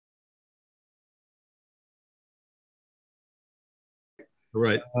All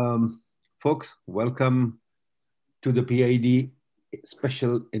right. Folks, welcome to the PID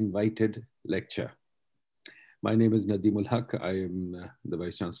special invited lecture. My name is Nadeem Ul-Haq. I am the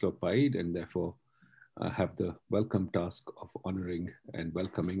Vice Chancellor of PID, and therefore I have the welcome task of honoring and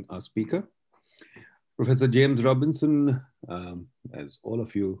welcoming our speaker. Professor James Robinson, as all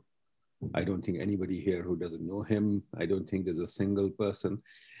of you, I don't think anybody here who doesn't know him. I don't think there's a single person.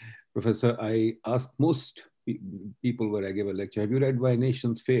 Professor, I ask most people where I give a lecture, have you read Why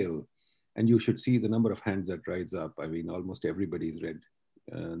Nations Fail? And you should see the number of hands that rise up. I mean, almost everybody's read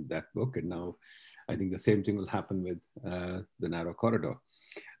that book. And now I think the same thing will happen with The Narrow Corridor.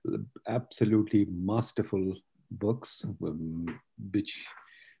 Absolutely masterful books, which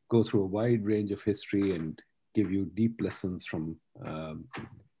go through a wide range of history and give you deep lessons from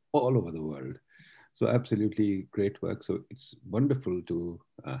all over the world. So absolutely great work. So it's wonderful to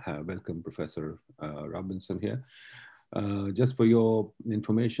welcome Professor Robinson here. Just for your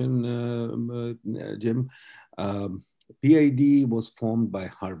information, Jim, PID was formed by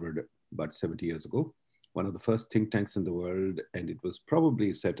Harvard about 70 years ago, one of the first think tanks in the world, and it was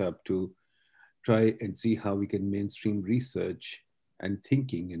probably set up to try and see how we can mainstream research and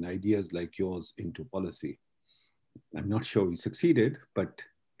thinking and ideas like yours into policy. I'm not sure we succeeded, but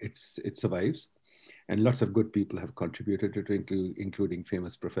it survives. And lots of good people have contributed to it, including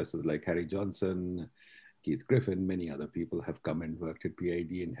famous professors like Harry Johnson, Keith Griffin, many other people have come and worked at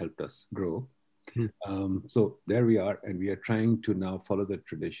PID and helped us grow. So there we are, and we are trying to now follow the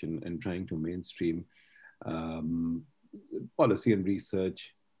tradition and trying to mainstream policy and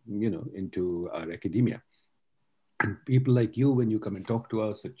research, into our academia. And people like you, when you come and talk to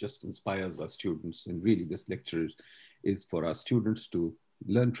us, it just inspires our students. And really, this lecture is for our students to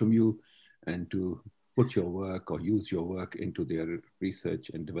learn from you and to put your work or use your work into their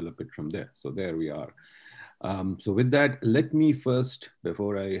research and develop it from there. So there we are. So with that, let me first,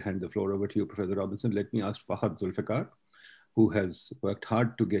 before I hand the floor over to you, Professor Robinson, let me ask Fahad Zulfikar, who has worked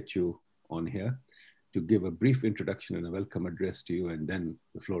hard to get you on here, to give a brief introduction and a welcome address to you, and then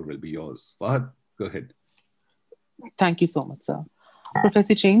the floor will be yours. Fahad, go ahead. Thank you so much, sir.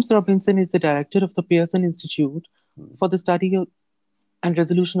 Professor James Robinson is the director of the Pearson Institute for the Study and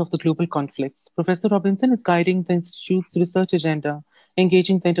Resolution of the Global Conflicts. Professor Robinson is guiding the Institute's research agenda,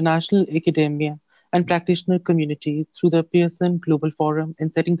 engaging the international academia and practitioner community through the Pearson Global Forum,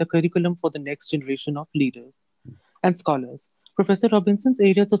 and setting the curriculum for the next generation of leaders and scholars. Professor Robinson's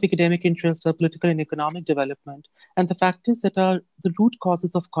areas of academic interest are political and economic development and the factors that are the root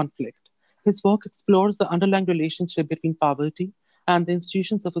causes of conflict. His work explores the underlying relationship between poverty and the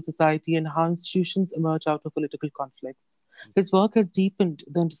institutions of a society and how institutions emerge out of political conflicts. His work has deepened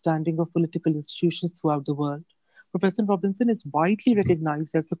the understanding of political institutions throughout the world. Professor Robinson is widely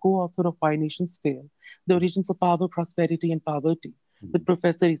recognized as the co-author of Why Nations Fail, The Origins of Power, Prosperity, and Poverty, with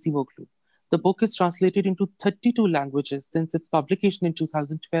Professor Acemoglu. The book is translated into 32 languages since its publication in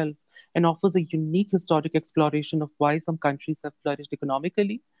 2012 and offers a unique historic exploration of why some countries have flourished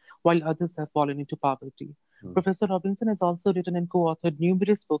economically while others have fallen into poverty. Professor Robinson has also written and co-authored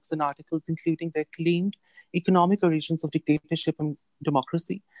numerous books and articles, including the acclaimed Economic Origins of Dictatorship and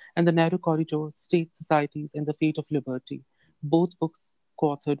Democracy and The Narrow Corridor, State Societies, and the Fate of Liberty, both books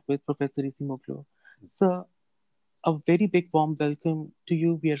co-authored with Professor Acemoglu. Sir, a very big warm welcome to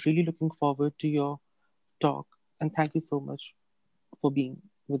you. We are really looking forward to your talk, and thank you so much for being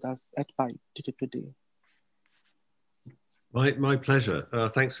with us at PID today. My pleasure.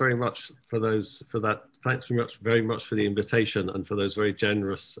 Thanks very much for that. Thanks very much for the invitation and for those very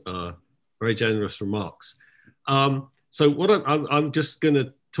generous remarks. So what I'm just going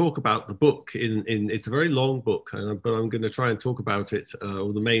to talk about the book it's a very long book, but I'm going to try and talk about it,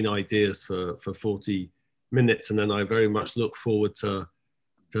 all the main ideas for 40 minutes, and then I very much look forward to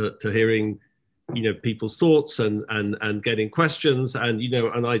hearing people's thoughts and getting questions, and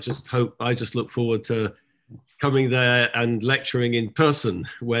and I just look forward to coming there and lecturing in person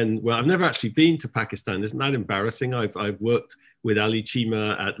when I've never actually been to Pakistan. Isn't that embarrassing? I've worked with Ali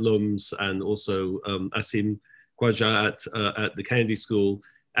Chima at LUMS and also Asim Khwaja at the Kennedy School,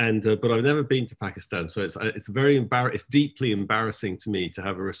 and but I've never been to Pakistan. So it's deeply embarrassing to me to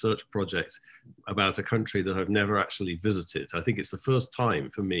have a research project about a country that I've never actually visited. I think it's the first time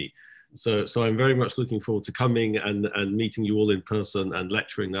for me. So I'm very much looking forward to coming and meeting you all in person and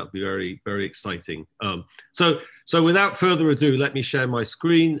lecturing. That'll be very, very exciting. So without further ado, let me share my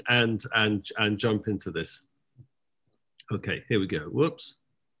screen and jump into this. Okay, here we go. Whoops.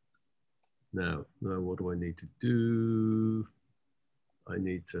 Now, what do I need to do? I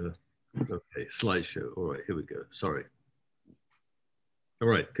need to, okay, slideshow. All right, here we go. Sorry. All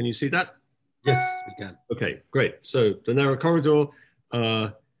right, can you see that? Yes, we can. Okay, great. So The Narrow Corridor,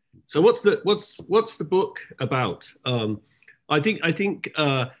 So what's the book about? I think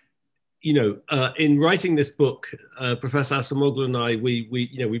in writing this book, Professor Acemoglu and I,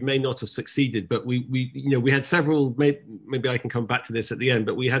 we may not have succeeded, but we had several. Maybe I can come back to this at the end,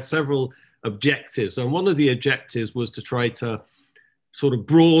 but we had several objectives, and one of the objectives was to try to sort of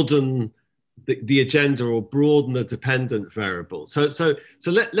broaden the agenda or broaden a dependent variable. So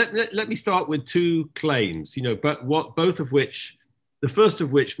let me start with two claims, but both of which, the first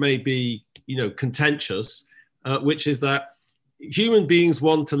of which may be, contentious, which is that human beings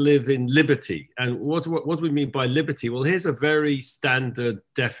want to live in liberty. And what do we mean by liberty? Well, here's a very standard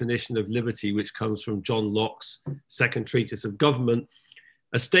definition of liberty, which comes from John Locke's Second Treatise of Government: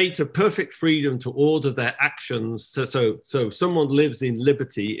 a state of perfect freedom to order their actions. So someone lives in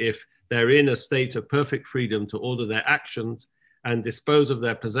liberty if they're in a state of perfect freedom to order their actions and dispose of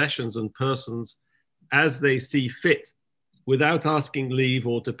their possessions and persons as they see fit, without asking leave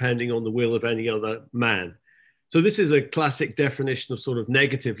or depending on the will of any other man. So this is a classic definition of sort of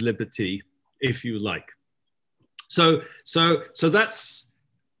negative liberty, if you like. So that's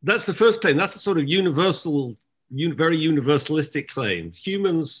the first claim. That's a sort of universal, very universalistic claim.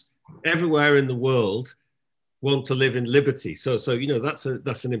 Humans everywhere in the world want to live in liberty. So that's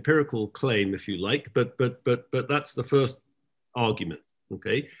an empirical claim, if you like, but that's the first argument.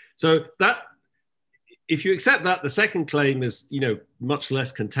 Okay, so that, if you accept that, the second claim is much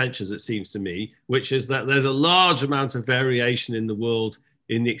less contentious, it seems to me, which is that there's a large amount of variation in the world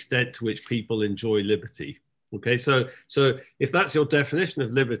in the extent to which people enjoy liberty. Okay, so if that's your definition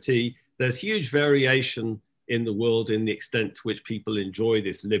of liberty, there's huge variation in the world in the extent to which people enjoy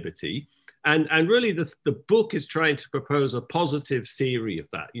this liberty. And really the book is trying to propose a positive theory of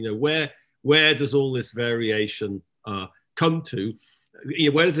that. Where does all this variation come to?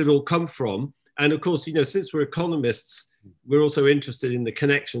 Where does it all come from? And of course, since we're economists, we're also interested in the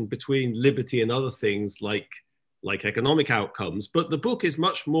connection between liberty and other things like economic outcomes. But the book is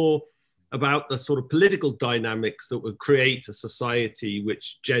much more about the sort of political dynamics that would create a society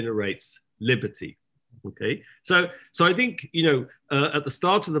which generates liberty. Okay, so I think at the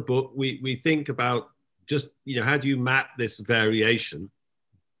start of the book we think about just how do you map this variation,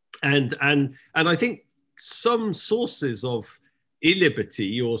 and I think some sources of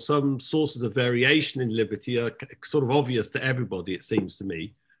illiberty or some sources of variation in liberty are sort of obvious to everybody, it seems to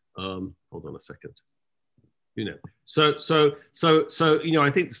me. Hold on a second. So I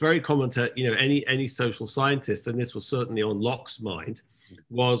think it's very common to any social scientist, and this was certainly on Locke's mind,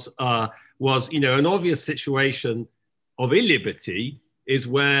 was an obvious situation of illiberty is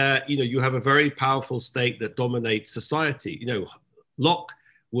where you have a very powerful state that dominates society. Locke,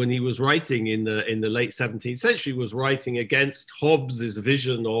 when he was writing in the late 17th century, was writing against Hobbes's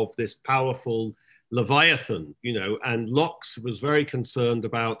vision of this powerful Leviathan, and Locke was very concerned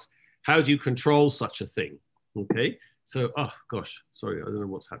about how do you control such a thing. Okay, so oh gosh, sorry, I don't know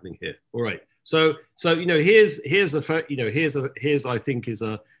what's happening here. All right, so here's I think is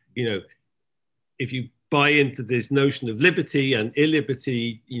a if you buy into this notion of liberty and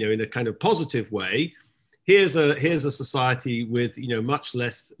illiberty, in a kind of positive way, here's a society with much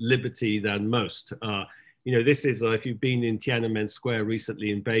less liberty than most. This is if you've been in Tiananmen Square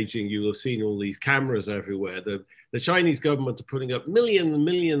recently in Beijing, you will have seen all these cameras everywhere. The Chinese government are putting up millions and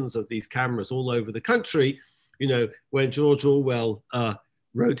millions of these cameras all over the country. When George Orwell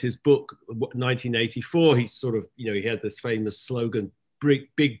wrote his book 1984, he sort of he had this famous slogan,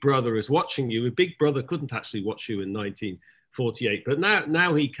 Big Brother is watching you. Big Brother couldn't actually watch you in 1948, but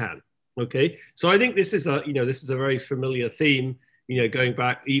now he can. Okay, so I think this is a very familiar theme, going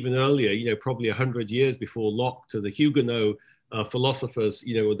back even earlier, probably 100 years before Locke, to the Huguenot philosophers,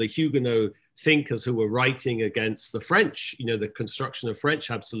 or the Huguenot thinkers who were writing against the French, the construction of French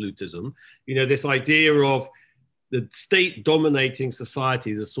absolutism, this idea of the state dominating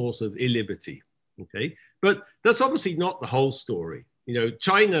society is a source of illiberty. Okay, but that's obviously not the whole story.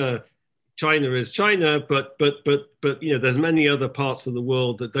 China is China, but there's many other parts of the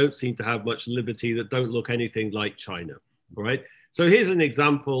world that don't seem to have much liberty, that don't look anything like China. All right. So here's an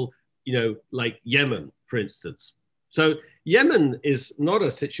example, like Yemen, for instance. So Yemen is not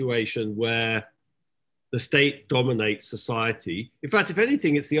a situation where the state dominates society. In fact, if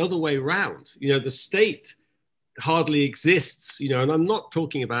anything, it's the other way around. The state hardly exists, and I'm not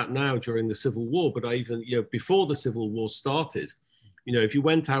talking about now during the Civil War, but even, before the Civil War started. If you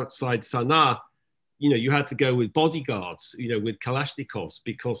went outside Sana'a, you had to go with bodyguards, with Kalashnikovs,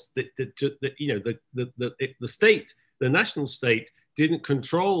 because the state, the national state, didn't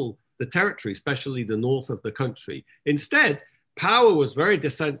control the territory, especially the north of the country. Instead, power was very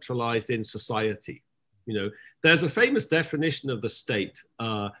decentralized in society. You know, there's a famous definition of the state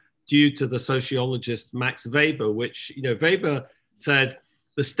due to the sociologist Max Weber, which, you know, Weber said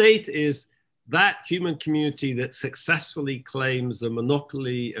the state is that human community that successfully claims the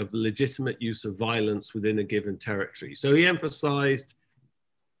monopoly of the legitimate use of violence within a given territory. So he emphasized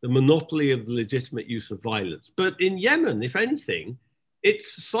the monopoly of the legitimate use of violence. But in Yemen, if anything,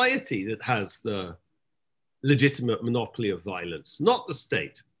 it's society that has the legitimate monopoly of violence, not the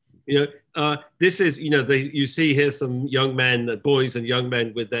state. You know, this is, you know, you see here some young men, boys and young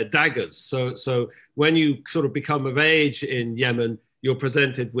men with their daggers. So when you sort of become of age in Yemen, you're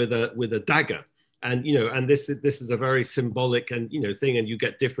presented with a dagger, and you know, and this is a very symbolic and, you know, thing, and you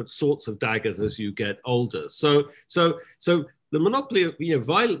get different sorts of daggers as you get older. So the monopoly of, you know,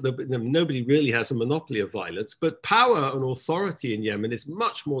 violence. Nobody really has a monopoly of violence, but power and authority in Yemen is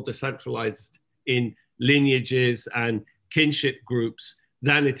much more decentralized in lineages and kinship groups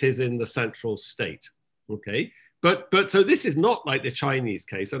than it is in the central state. Okay. But so this is not like the Chinese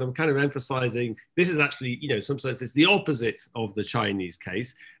case, and I'm kind of emphasizing this is actually, you know, in some sense it's the opposite of the Chinese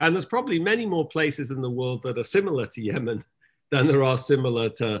case. And there's probably many more places in the world that are similar to Yemen than there are similar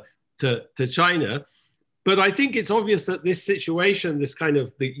to China. But I think it's obvious that this situation, this kind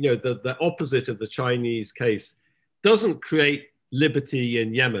of the opposite of the Chinese case, doesn't create liberty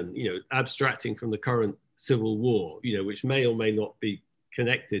in Yemen, you know, abstracting from the current civil war, you know, which may or may not be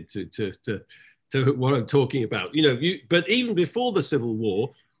connected to what I'm talking about, you know. But even before the civil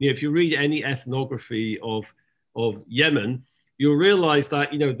war, you know, if you read any ethnography of Yemen, you'll realize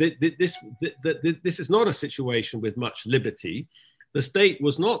that, you know, this is not a situation with much liberty. The state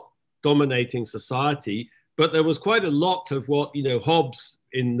was not dominating society, but there was quite a lot of what, you know, Hobbes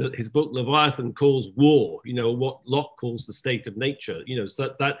in his book Leviathan calls war, you know, what Locke calls the state of nature, you know,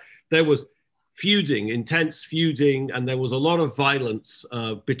 so that there was feuding, intense feuding, and there was a lot of violence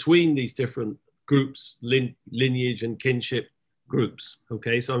between these different groups, lineage and kinship groups.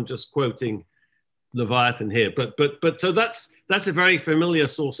 Okay, so I'm just quoting Leviathan here, but so that's a very familiar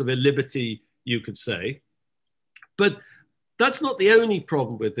source of illiberty, you could say. But that's not the only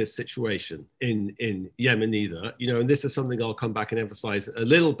problem with this situation in Yemen either, you know, and this is something I'll come back and emphasize a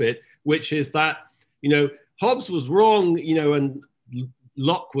little bit, which is that, you know, Hobbes was wrong, you know, and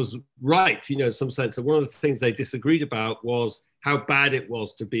Locke was right, you know, in some sense. And one of the things they disagreed about was how bad it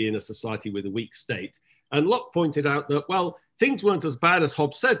was to be in a society with a weak state. And Locke pointed out that, well, things weren't as bad as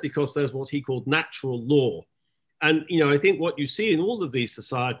Hobbes said, because there's what he called natural law. And, you know, I think what you see in all of these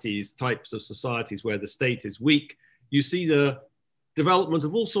societies, types of societies where the state is weak, you see the development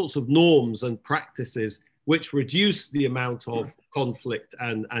of all sorts of norms and practices which reduce the amount of conflict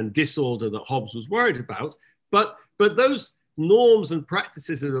and disorder that Hobbes was worried about. But those norms and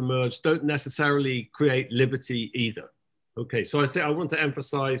practices that emerge don't necessarily create liberty either. Okay, so I want to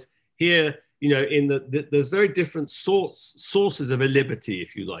emphasize here, you know, in there's very different sources of illiberty,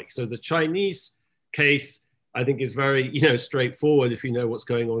 if you like. So the Chinese case, I think, is very, you know, straightforward. If you know what's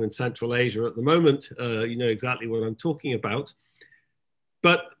going on in Central Asia at the moment, you know exactly what I'm talking about.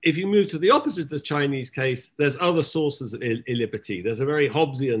 But if you move to the opposite of the Chinese case, there's other sources of illiberty. There's a very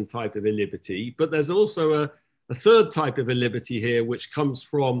Hobbesian type of illiberty, but there's also a third type of illiberty here, which comes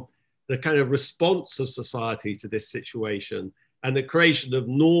from the kind of response of society to this situation and the creation of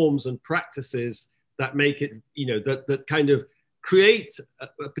norms and practices that make it, you know, that kind of create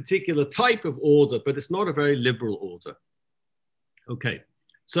a particular type of order, but it's not a very liberal order. Okay,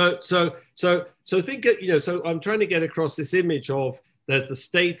 so think, you know, so I'm trying to get across this image of there's the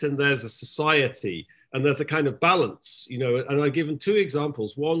state and there's a society, and there's a kind of balance, you know, and I've given two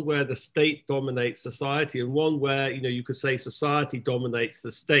examples, one where the state dominates society and one where, you know, you could say society dominates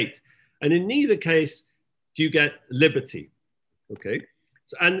the state. And in neither case do you get liberty, okay?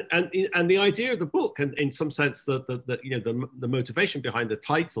 So, and the idea of the book, and in some sense, you know, the motivation behind the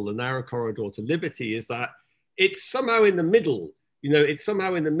title, The Narrow Corridor to Liberty, is that it's somehow in the middle. You know, it's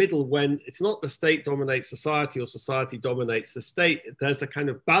somehow in the middle when it's not the state dominates society or society dominates the state. There's a kind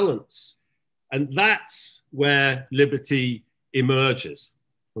of balance. And that's where liberty emerges,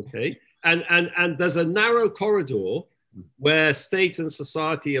 okay? And there's a narrow corridor where state and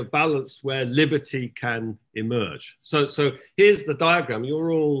society are balanced, where liberty can emerge. So here's the diagram.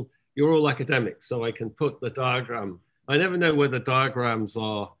 You're all academics, so I can put the diagram. I never know whether diagrams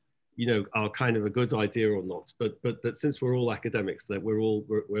are, you know, are kind of a good idea or not. But since we're all academics, that we're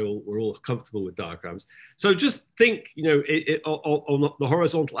all comfortable with diagrams. So just think, you know, on the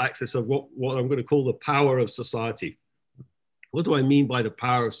horizontal axis of what I'm going to call the power of society. What do I mean by the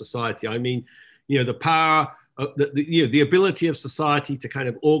power of society? I mean, you know, the power, you know, the ability of society to kind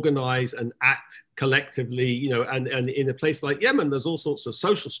of organize and act collectively, you know, and in a place like Yemen, there's all sorts of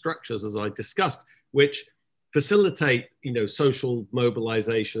social structures, as I discussed, which facilitate, social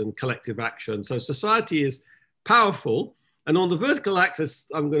mobilization, collective action. So society is powerful. And on the vertical axis,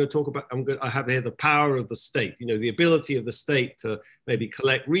 I'm going to talk about, I have here the power of the state, the ability of the state to maybe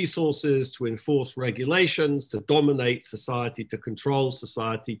collect resources, to enforce regulations, to dominate society, to control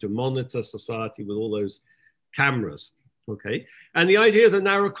society, to monitor society with all those cameras, okay? And the idea of the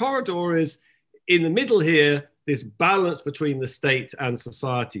narrow corridor is in the middle here, this balance between the state and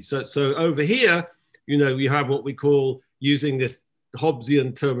society. So over here, you have what we call, using this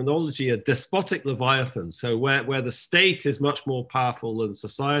Hobbesian terminology, a despotic leviathan. So where the state is much more powerful than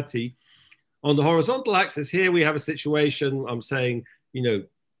society. On the horizontal axis here, we have a situation, I'm saying,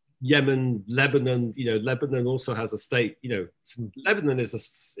 Yemen, Lebanon, Lebanon also has a state, Lebanon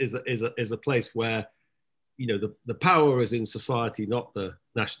is a place where, the power is in society, not the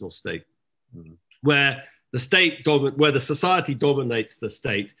national state, where the society dominates the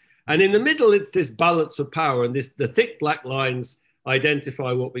state. And in the middle, it's this balance of power, and the thick black lines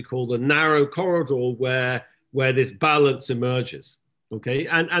identify what we call the narrow corridor where this balance emerges, okay?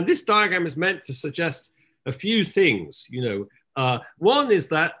 And this diagram is meant to suggest a few things, one is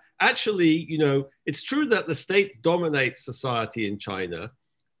that actually, it's true that the state dominates society in China,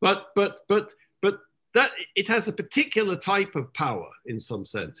 but that it has a particular type of power in some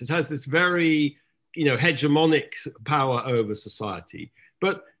sense. It has this very, hegemonic power over society,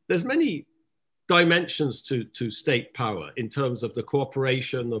 but there's many dimensions to state power in terms of the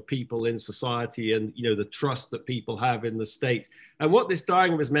cooperation of people in society and the trust that people have in the state. And what this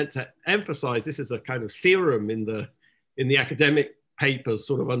diagram is meant to emphasize, this is a kind of theorem in the academic papers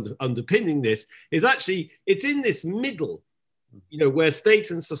sort of underpinning this, is actually it's in this middle, where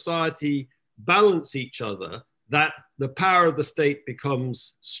state and society balance each other, that the power of the state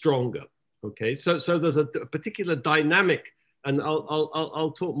becomes stronger. Okay, so there's a particular dynamic. And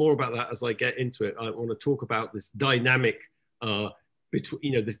I'll talk more about that as I get into it. I want to talk about this dynamic,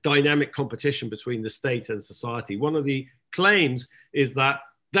 this dynamic competition between the state and society. One of the claims is that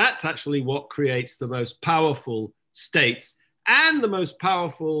that's actually what creates the most powerful states and the most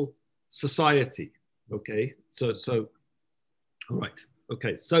powerful society. Okay, so all right.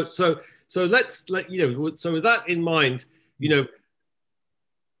 Okay, so let's so with that in mind,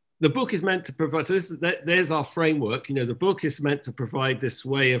 the book is meant to provide, so there's our framework. The book is meant to provide this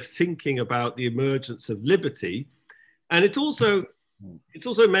way of thinking about the emergence of liberty. And it's also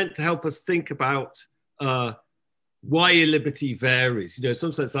meant to help us think about why liberty varies. In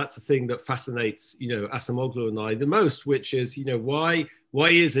some sense, that's the thing that fascinates, Acemoglu and I the most, which is, why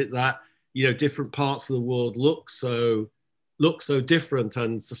is it that, different parts of the world look so different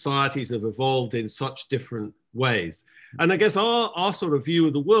and societies have evolved in such different ways. And I guess our sort of view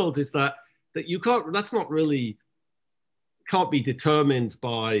of the world is that that's not really, can't be determined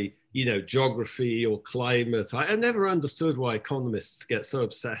by, geography or climate. I never understood why economists get so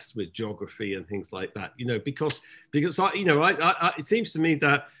obsessed with geography and things like that, because it seems to me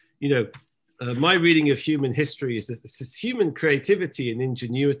that, my reading of human history is that it's human creativity and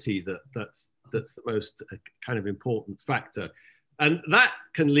ingenuity that's the most kind of important factor. And that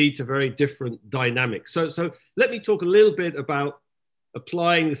can lead to very different dynamics. So let me talk a little bit about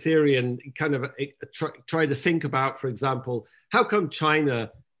applying the theory and kind of try to think about, for example, how come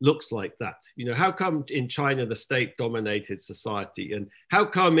China looks like that? How come in China the state dominated society? And how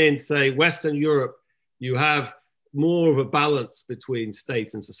come in, say, Western Europe, you have more of a balance between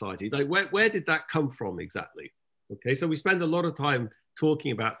state and society? Like where did that come from exactly? Okay, so we spend a lot of time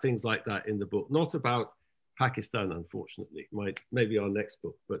talking about things like that in the book, not about Pakistan, unfortunately. Maybe our next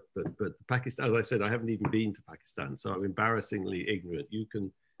book, but Pakistan, as I said, I haven't even been to Pakistan, so I'm embarrassingly ignorant. You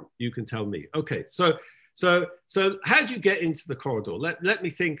can tell me. Okay, so how do you get into the corridor? Let me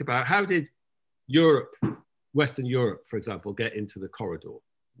think about, how did Europe, Western Europe, for example, get into the corridor?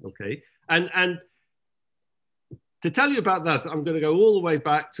 Okay, and to tell you about that, I'm going to go all the way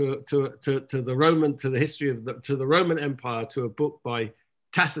back to the history of the Roman Empire, to a book by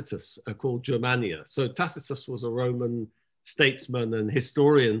Tacitus called Germania. So Tacitus was a Roman statesman and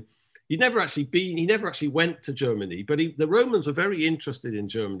historian. He never actually went to Germany, but the Romans were very interested in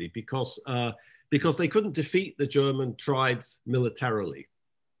Germany because they couldn't defeat the German tribes militarily.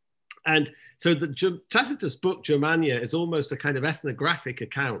 And so the Tacitus book Germania is almost a kind of ethnographic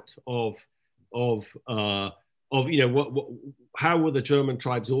account of how were the German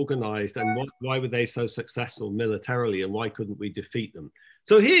tribes organized, and why were they so successful militarily, and why couldn't we defeat them?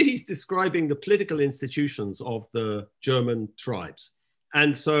 So here he's describing the political institutions of the German tribes.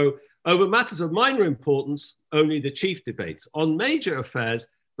 And so over matters of minor importance, only the chief debates. On major affairs,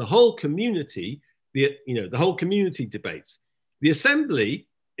 the whole community, the whole community debates. The assembly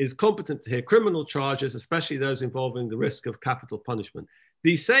is competent to hear criminal charges, especially those involving the risk of capital punishment.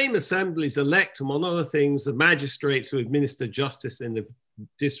 These same assemblies elect, among other things, the magistrates who administer justice in the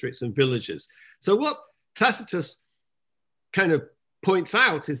districts and villages. So what Tacitus kind of points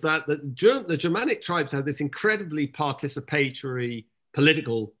out is that the Germanic tribes have this incredibly participatory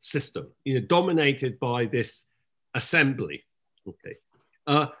political system, dominated by this assembly. Okay.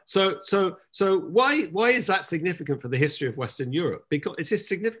 So why is that significant for the history of Western Europe? Because it is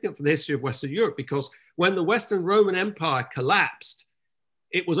significant for the history of Western Europe because when the Western Roman Empire collapsed,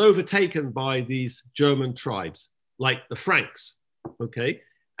 it was overtaken by these German tribes, like the Franks. Okay,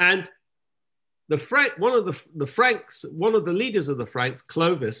 and one of the leaders of the Franks,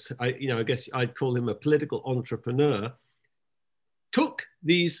 Clovis, I guess I'd call him a political entrepreneur, took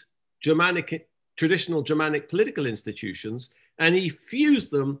these traditional Germanic political institutions and he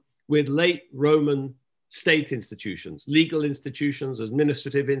fused them with late Roman state institutions, legal institutions,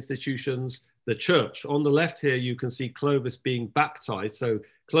 administrative institutions, the church. On the left here, you can see Clovis being baptized. So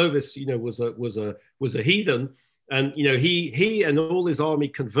Clovis, was a heathen, and he and all his army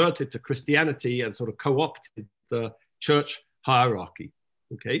converted to Christianity and sort of co-opted the church hierarchy.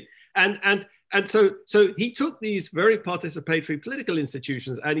 Okay, and so he took these very participatory political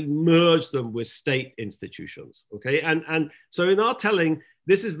institutions and he merged them with state institutions. Okay, and so in our telling,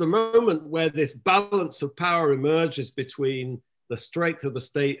 this is the moment where this balance of power emerges between the strength of the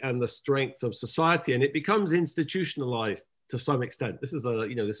state and the strength of society, and it becomes institutionalized to some extent. This is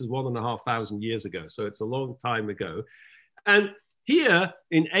 1,500 years ago, so it's a long time ago. And here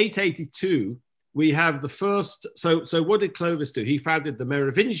in 882, we have the first, so what did Clovis do? He founded the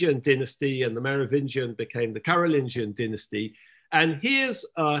Merovingian dynasty, and the Merovingian became the Carolingian dynasty. And here's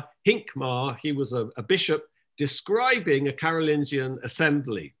Hincmar, he was a bishop, describing a Carolingian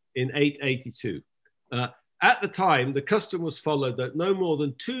assembly in 882. At the time, the custom was followed that no more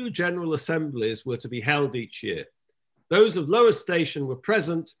than 2 general assemblies were to be held each year. Those of lower station were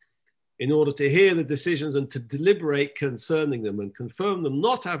present in order to hear the decisions and to deliberate concerning them and confirm them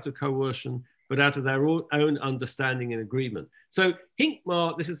not out of coercion, but out of their own understanding and agreement. So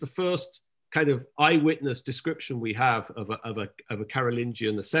Hincmar, this is the first kind of eyewitness description we have of a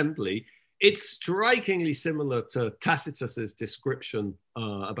Carolingian assembly. It's strikingly similar to Tacitus's description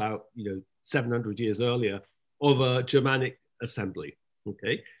about 700 years earlier of a Germanic assembly.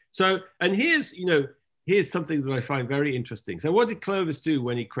 Okay, so and here's something that I find very interesting. So what did Clovis do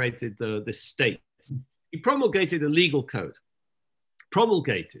when he created this state? He promulgated a legal code.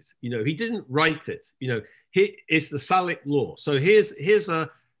 Promulgated, he didn't write it. It's the Salic law. So here's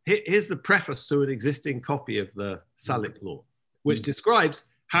the preface to an existing copy of the Salic law, which describes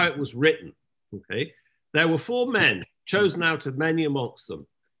how it was written. Okay, there were 4 men chosen out of many amongst them.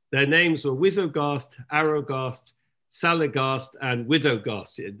 Their names were Wisogast, Arogast, Saligast, and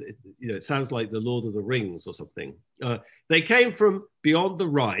Widogast. It sounds like the Lord of the Rings or something. They came from beyond the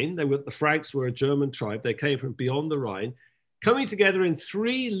Rhine. The Franks were a German tribe. They came from beyond the Rhine, coming together in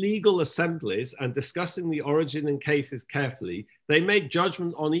 3 legal assemblies and discussing the origin and cases carefully. They made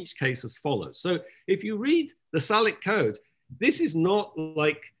judgment on each case as follows. So if you read the Salic Code, this is not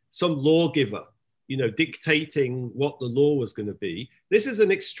like some lawgiver, dictating what the law was going to be. This is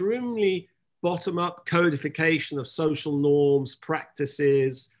an extremely bottom-up codification of social norms,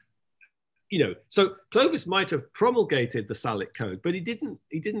 practices. So Clovis might have promulgated the Salic Code, but he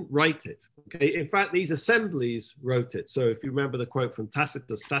didn't write it. Okay, in fact, these assemblies wrote it. So if you remember the quote from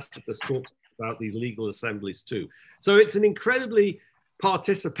Tacitus, Tacitus talks about these legal assemblies too. So it's an incredibly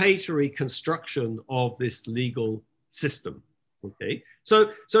participatory construction of this legal system. Okay, so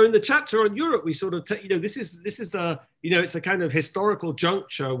in the chapter on Europe, we sort of this is a it's a kind of historical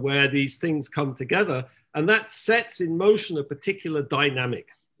juncture where these things come together, and that sets in motion a particular dynamic.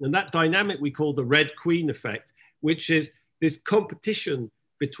 And that dynamic we call the Red Queen effect, which is this competition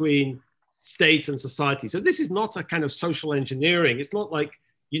between state and society. So this is not a kind of social engineering. It's not like,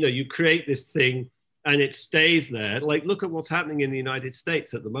 you create this thing and it stays there. Like, look at what's happening in the United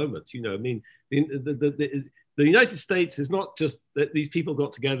States at the moment. The United States is not just that these people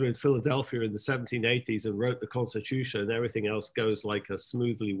got together in Philadelphia in the 1780s and wrote the Constitution and everything else goes like a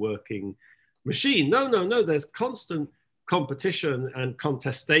smoothly working machine. No, there's constant competition and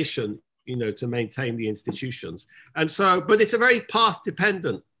contestation, to maintain the institutions. And so, but it's a very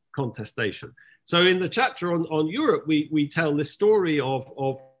path-dependent contestation. So in the chapter on Europe, we tell this story of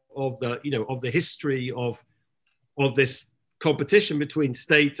the history of this competition between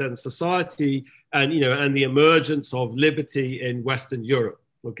state and society, and the emergence of liberty in Western Europe.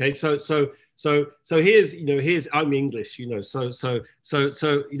 Okay, so here's I'm English, so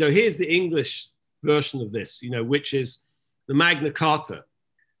here's the English version of this, which is the Magna Carta.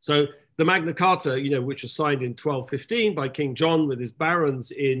 So the Magna Carta, which was signed in 1215 by King John with his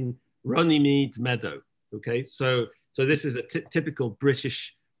barons in Runnymede Meadow. Okay, so this is a typical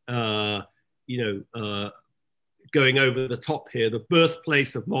British, going over the top here, the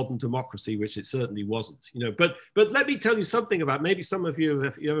birthplace of modern democracy, which it certainly wasn't. But let me tell you something about, maybe some of you,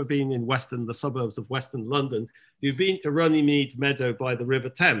 if you've ever been in the suburbs of Western London, you've been to Runnymede Meadow by the River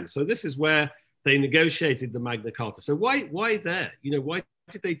Thames. So this is where they negotiated the Magna Carta. So why there? Why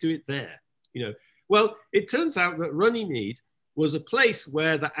did they do it there? Well, it turns out that Runnymede was a place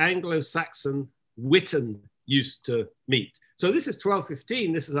where the Anglo-Saxon witan used to meet. So this is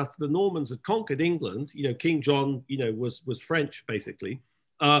 1215. This is after the Normans had conquered England. King John, was French basically,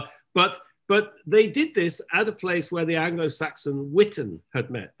 but they did this at a place where the Anglo-Saxon witan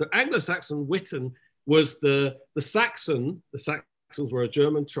had met. The Anglo-Saxon witan was the Saxon. The Saxons were a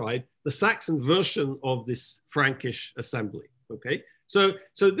German tribe. The Saxon version of this Frankish assembly. Okay, so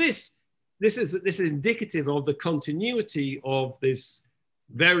this is indicative of the continuity of this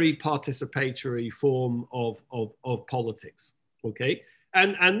very participatory form of politics. Okay,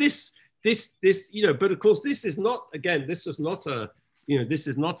 and this but of course this is not, again, this is not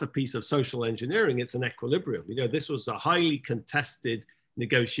a piece of social engineering. It's an equilibrium. This was a highly contested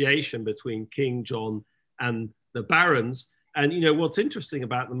negotiation between King John and the barons. And what's interesting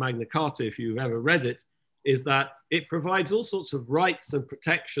about the Magna Carta, if you've ever read it, is that it provides all sorts of rights and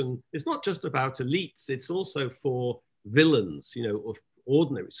protection. It's not just about elites, it's also for villains, of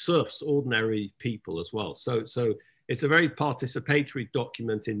ordinary serfs, ordinary people as well. So it's a very participatory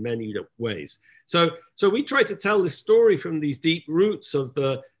document in many ways. So we try to tell this story from these deep roots of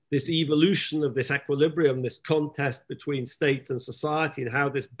this evolution of this equilibrium, this contest between state and society, and how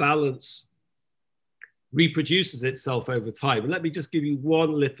this balance reproduces itself over time. And let me just give you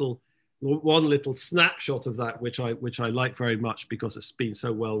one little snapshot of that, which I like very much because it's been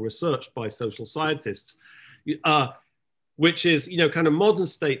so well researched by social scientists, which is kind of modern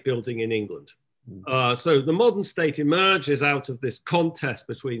state building in England. So the modern state emerges out of this contest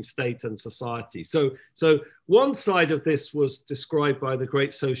between state and society. So one side of this was described by the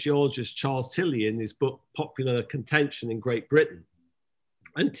great sociologist Charles Tilly in his book Popular Contention in Great Britain.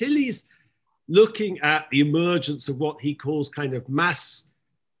 And Tilly's looking at the emergence of what he calls kind of mass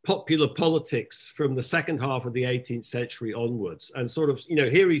popular politics from the second half of the 18th century onwards. And sort of,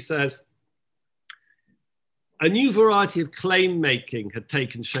 here he says, a new variety of claim making had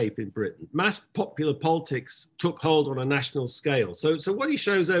taken shape in Britain. Mass popular politics took hold on a national scale. So what he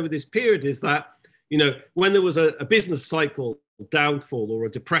shows over this period is that, when there was a business cycle downfall or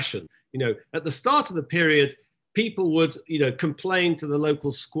a depression, at the start of the period, people would, complain to the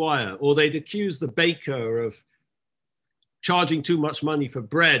local squire, or they'd accuse the baker of charging too much money for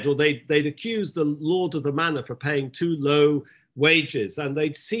bread, or they'd accuse the lord of the manor for paying too low wages, and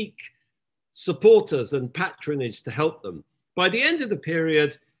they'd seek supporters and patronage to help them. By the end of the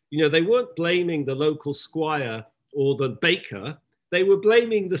period, they weren't blaming the local squire or the baker. They were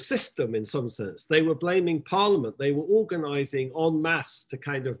blaming the system in some sense. They were blaming Parliament. They were organizing en masse to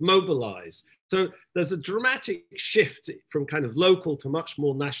kind of mobilize. So there's a dramatic shift from kind of local to much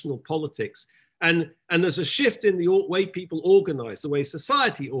more national politics. And there's a shift in the way people organize, the way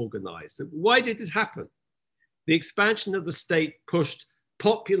society organized. Why did it happen? The expansion of the state pushed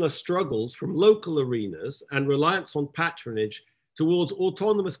popular struggles from local arenas and reliance on patronage towards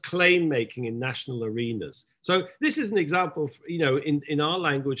autonomous claim making in national arenas. So this is an example of, in our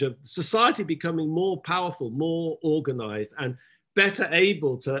language, of society becoming more powerful, more organized, and better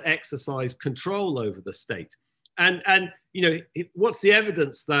able to exercise control over the state. And what's the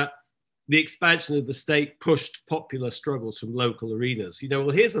evidence that the expansion of the state pushed popular struggles from local arenas?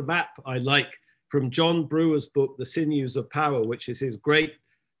 Well, here's a map I like from John Brewer's book, The Sinews of Power, which is his great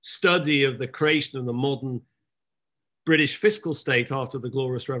study of the creation of the modern British fiscal state after the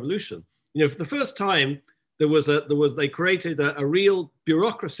Glorious Revolution. For the first time, they created a real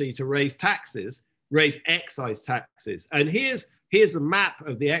bureaucracy to raise taxes, raise excise taxes. And here's a map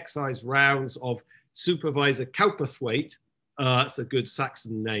of the excise rounds of Supervisor Cowperthwaite. That's a good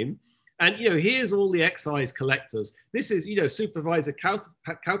Saxon name. And, here's all the excise collectors. This is, Supervisor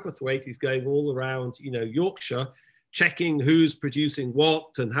Cowperthwaite is going all around, Yorkshire, checking who's producing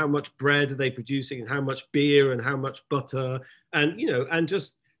what and how much bread are they producing and how much beer and how much butter. And, and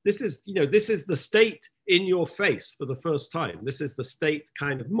just, this is the state in your face for the first time. This is the state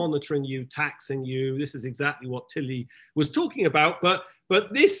kind of monitoring you, taxing you. This is exactly what Tilly was talking about. But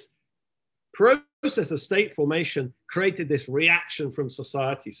this process of state formation created this reaction from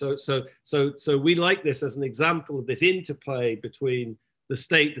society. So we like this as an example of this interplay between the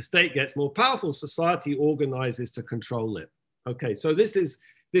state gets more powerful, society organizes to control it. Okay, so this is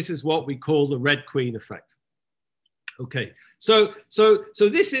this is what we call the Red Queen effect. Okay, so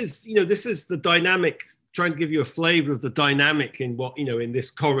this is, you know, this is the dynamic, trying to give you a flavor of the dynamic in what, you know, in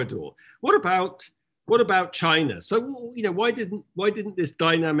this corridor. What about China? So, you know, why didn't this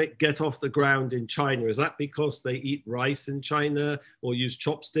dynamic get off the ground in China? Is that because they eat rice in China or use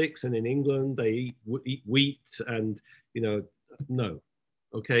chopsticks, and in England they eat wheat? And, you know, no.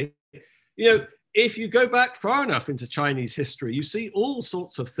 Okay, you know, if you go back far enough into Chinese history, you see all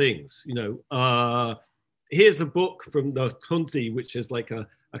sorts of things. You know, here's a book from the Kunti, which is like a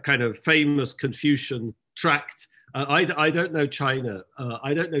kind of famous Confucian tract. I don't know China.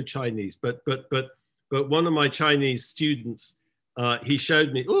 I don't know Chinese, but one of my Chinese students, he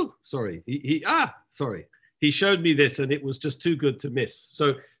showed me. Oh, sorry. He showed me this, and it was just too good to miss.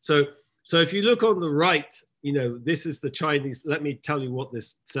 So if you look on the right, you know, this is the Chinese. Let me tell you what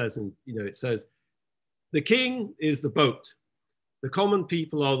this says, and you know, it says, the king is the boat, the common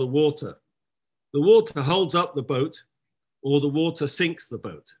people are the water. The water holds up the boat, or the water sinks the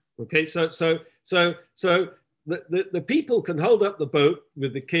boat. Okay, so the people can hold up the boat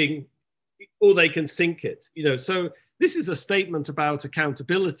with the king, or they can sink it. You know, so this is a statement about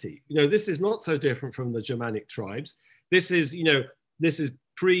accountability. You know, this is not so different from the Germanic tribes. This is, you know, this is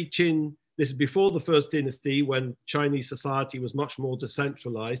pre-Qin. This is before the first dynasty, when Chinese society was much more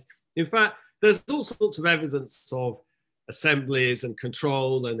decentralized. In fact, there's all sorts of evidence of assemblies and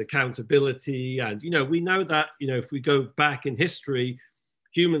control and accountability. And, you know, we know that, you know, if we go back in history,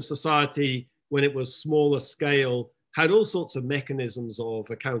 human society, when it was smaller scale, had all sorts of mechanisms of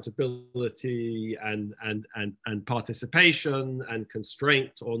accountability and participation and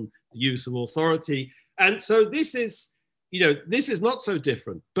constraint on the use of authority. And so this is, you know, this is not so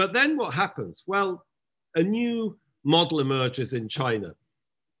different. But then what happens? Well, a new model emerges in China.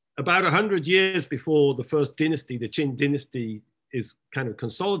 About 100 years before the first dynasty, the Qin dynasty, is kind of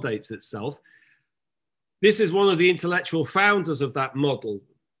consolidates itself. This is one of the intellectual founders of that model,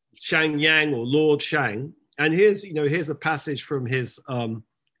 Shang Yang, or Lord Shang. And here's, you know, here's a passage from his from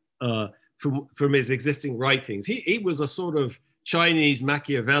his existing writings. He was a sort of Chinese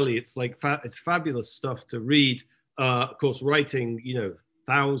Machiavelli. It's like it's fabulous stuff to read. Of course, writing, you know,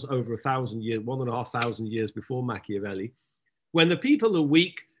 over 1,000 years, 1,500 years before Machiavelli. When the people are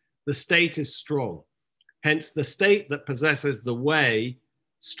weak, the state is strong. Hence, the state that possesses the way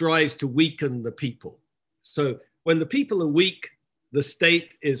strives to weaken the people. So when the people are weak, the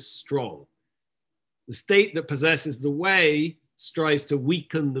state is strong. The state that possesses the way strives to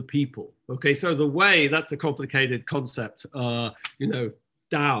weaken the people. Okay, so the way, that's a complicated concept. You know,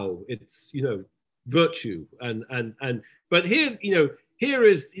 Tao, it's, you know, virtue, but here, you know, here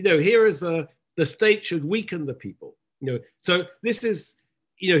is the state should weaken the people. You know, so this is,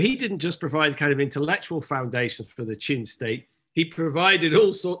 you know, he didn't just provide kind of intellectual foundations for the Qin state. He provided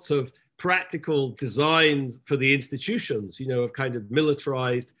all sorts of practical designs for the institutions, you know, of kind of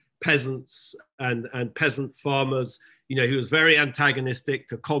militarized peasants and peasant farmers. You know, he was very antagonistic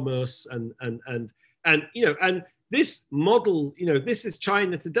to commerce and you know, and this model, you know, this is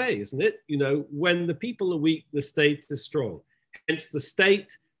China today, isn't it? You know, when the people are weak, the state is strong. Hence, the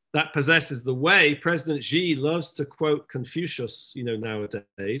state that possesses the way, President Xi loves to quote Confucius, you know,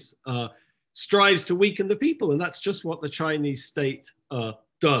 nowadays, strives to weaken the people. And that's just what the Chinese state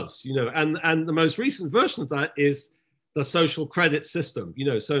does, you know, and the most recent version of that is the social credit system, you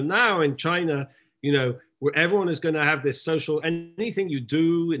know. So now in China, you know, where everyone is going to have this social, anything you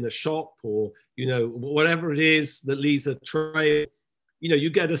do in the shop or, you know, whatever it is that leaves a trail, you know, you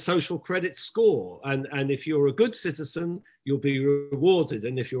get a social credit score. And if you're a good citizen, you'll be rewarded.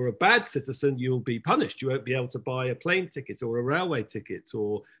 And if you're a bad citizen, you'll be punished. You won't be able to buy a plane ticket or a railway ticket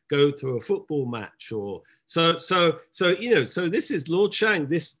or go to a football match or so, you know, so this is Lord Shang.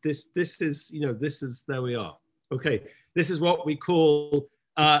 This is, you know, this is, there we are. Okay. This is what we call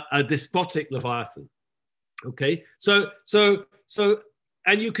a despotic Leviathan. Okay. So,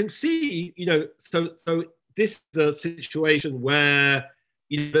 and you can see, you know, so this is a situation where,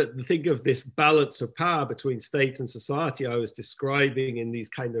 you know, think of this balance of power between state and society I was describing in these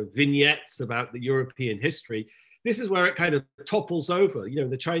kind of vignettes about the European history. This is where it kind of topples over. You know, in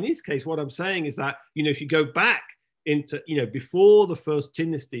the Chinese case, what I'm saying is that, you know, if you go back into, you know, before the first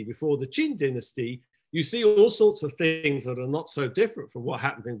dynasty, before the Qin dynasty, you see all sorts of things that are not so different from what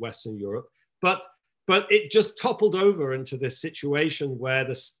happened in Western Europe, but it just toppled over into this situation where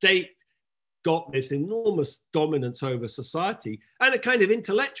the state got this enormous dominance over society, and a kind of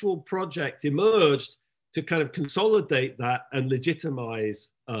intellectual project emerged to kind of consolidate that and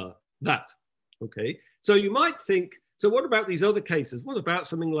legitimize that. Okay, so you might think, so what about these other cases? What about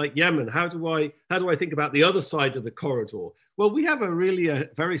something like Yemen? How do I think about the other side of the corridor? Well, we have a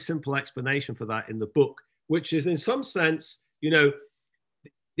very simple explanation for that in the book, which is in some sense,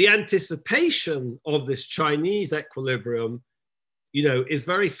 the anticipation of this Chinese equilibrium, is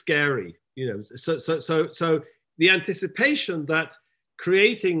very scary. So the anticipation that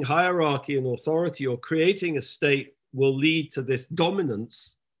creating hierarchy and authority or creating a state will lead to this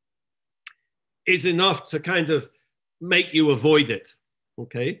dominance is enough to kind of make you avoid it.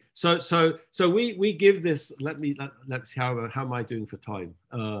 Okay, so we give this. Let's see how am I doing for time?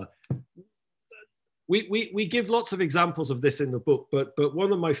 We give lots of examples of this in the book, but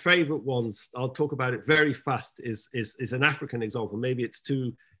one of my favorite ones, I'll talk about it very fast, is an African example. Maybe it's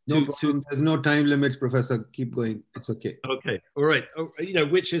too. There's no time limits, Professor. Keep going. It's okay. Okay, all right.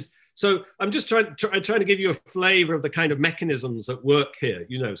 Which is, so I'm just trying to give you a flavor of the kind of mechanisms at work here.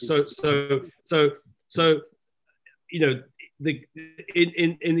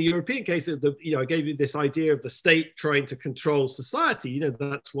 In the European case, I gave you this idea of the state trying to control society.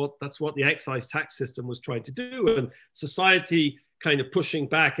 That's what the excise tax system was trying to do, and society kind of pushing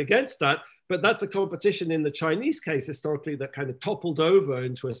back against that. But that's a competition in the Chinese case historically that kind of toppled over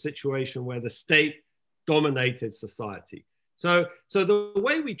into a situation where the state dominated society. So the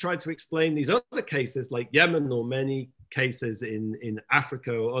way we try to explain these other cases, like Yemen or many cases in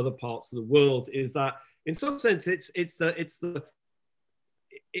Africa or other parts of the world, is that in some sense it's the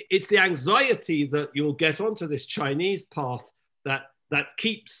anxiety that you'll get onto this Chinese path that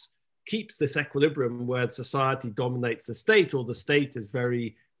keeps this equilibrium where society dominates the state, or the state is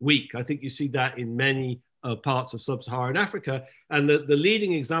very weak. I think you see that in many parts of sub-Saharan Africa. And the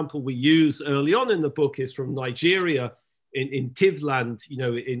leading example we use early on in the book is from Nigeria, in Tivland,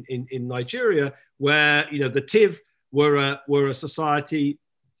 in Nigeria, where the Tiv were a society,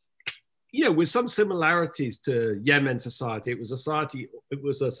 with some similarities to Yemen society. It was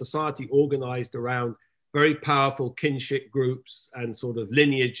a society organized around very powerful kinship groups and sort of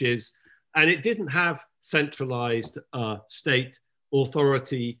lineages, and it didn't have centralized state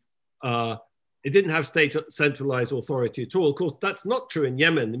authority. It didn't have centralized authority at all. Of course, that's not true in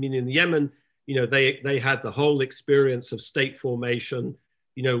Yemen. I mean, in Yemen, they had the whole experience of state formation,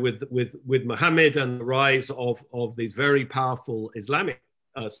 with Muhammad and the rise of these very powerful Islamic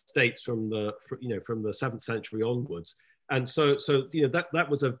states from the 7th century onwards. And so that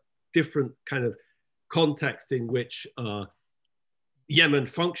was a different kind of context in which Yemen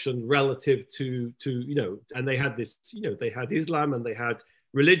functioned relative to and they had this, they had Islam and they had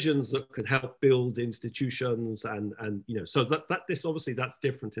religions that could help build institutions, and so that this obviously that's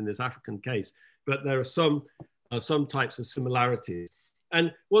different in this African case, but there are some types of similarities.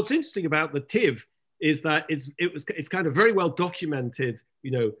 And what's interesting about the Tiv is that it's kind of very well documented,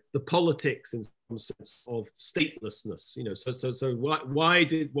 the politics in some sense of statelessness, so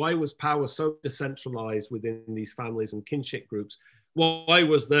why was power so decentralized within these families and kinship groups? Why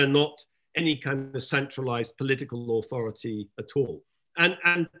was there not any kind of centralized political authority at all?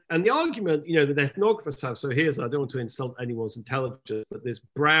 And the argument, that ethnographers have, so I don't want to insult anyone's intelligence, but this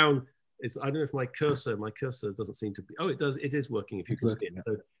brown is, I don't know if my cursor doesn't seem to be, oh, it is working if you can see it.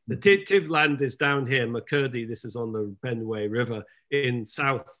 So the Tivland is down here, Makurdi, this is on the Benue River in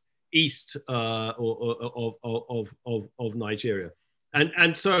southeast of Nigeria.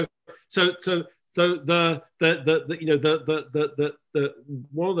 And so this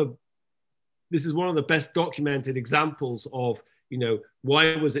is one of the best documented examples of,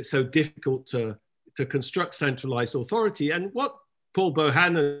 why was it so difficult to construct centralized authority? And what Paul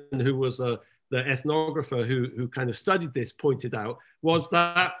Bohannon, who was the ethnographer who kind of studied this, pointed out was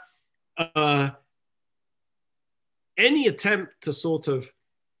that any attempt to sort of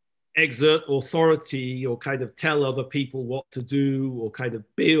exert authority or kind of tell other people what to do or kind of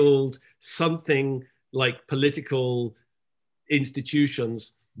build something like political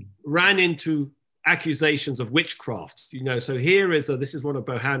institutions ran into accusations of witchcraft. So this is one of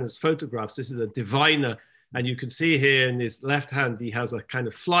Bohannon's photographs. This is a diviner, and you can see here in his left hand he has a kind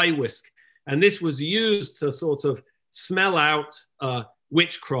of fly whisk, and this was used to sort of smell out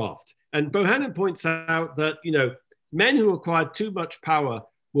witchcraft. And Bohannon points out that men who acquired too much power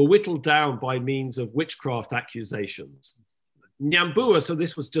were whittled down by means of witchcraft accusations. Nyambua, so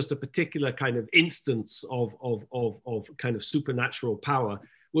this was just a particular kind of instance of kind of supernatural power,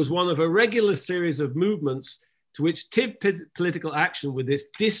 was one of a regular series of movements to which Tiv political action with its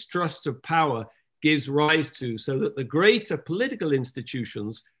distrust of power gives rise to, so that the greater political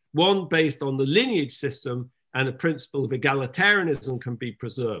institutions, one based on the lineage system and a principle of egalitarianism, can be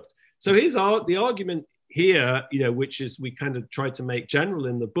preserved. So the argument here, which is we kind of try to make general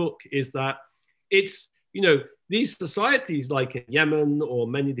in the book, is that it's, these societies like in Yemen or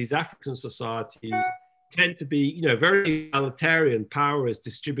many of these African societies, tend to be, you know, very egalitarian. Power is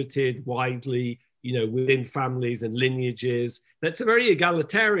distributed widely, you know, within families and lineages. That's a very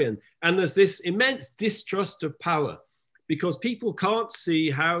egalitarian. And there's this immense distrust of power because people can't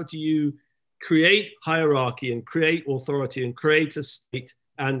see how do you create hierarchy and create authority and create a state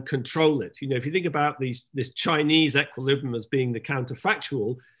and control it. You know, if you think about this Chinese equilibrium as being the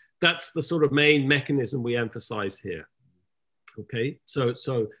counterfactual, that's the sort of main mechanism we emphasize here. Okay, so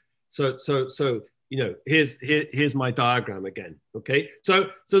you know, here's my diagram again. Okay, so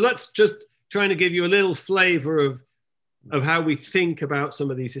that's just trying to give you a little flavor of how we think about some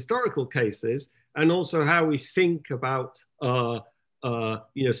of these historical cases, and also how we think about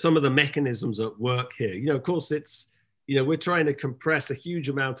you know, some of the mechanisms at work here. You know, of course, it's, you know, we're trying to compress a huge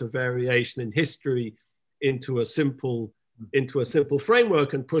amount of variation in history into a simple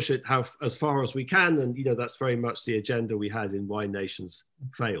framework and push it as far as we can. And, you know, that's very much the agenda we had in Why Nations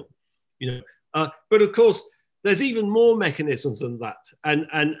Fail. You know, but of course, there's even more mechanisms than that. And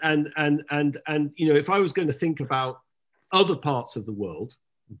you know, if I was going to think about other parts of the world,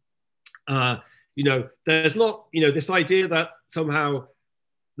 you know, there's not, you know, this idea that somehow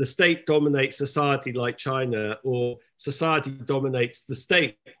the state dominates society like China, or society dominates the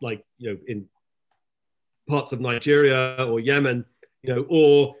state, like, you know, in parts of Nigeria or Yemen, you know,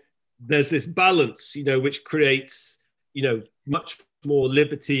 or there's this balance, you know, which creates, you know, much more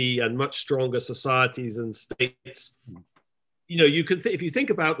liberty and much stronger societies and states. You know, you can, if you think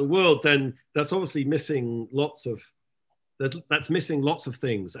about the world, then that's obviously missing lots of, that's missing lots of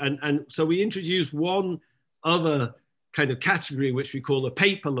things. And so we introduced one other kind of category, which we call a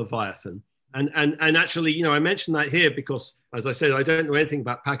paper Leviathan. And actually, you know, I mentioned that here because, as I said, I don't know anything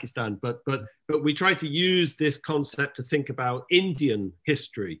about Pakistan, but we try to use this concept to think about Indian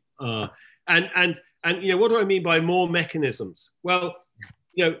history. And you know, what do I mean by more mechanisms? Well,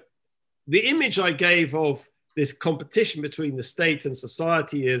 you know, the image I gave of this competition between the state and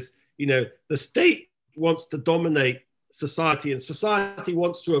society is, you know, the state wants to dominate society and society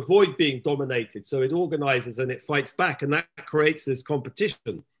wants to avoid being dominated. So it organizes and it fights back, and that creates this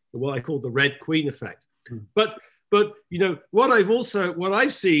competition, what I call the Red Queen effect. But you know, what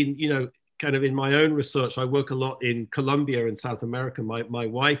I've seen, you know, kind of in my own research, I work a lot in Colombia and South America. My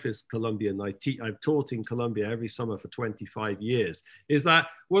wife is Colombian. I've taught in Colombia every summer for 25 years. Is that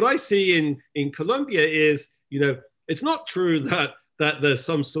what I see in Colombia is, you know, it's not true that there's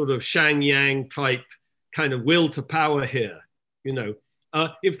some sort of Shangyang type kind of will to power here, you know.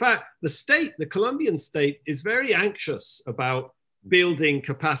 In fact, the Colombian state is very anxious about building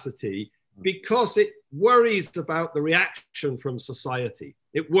capacity because it worries about the reaction from society.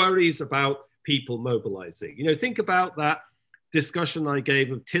 It worries about people mobilizing. You know, think about that discussion I gave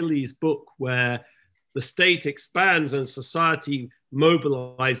of Tilley's book, where the state expands and society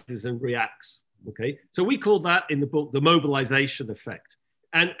mobilizes and reacts. Okay, so we call that in the book the mobilization effect.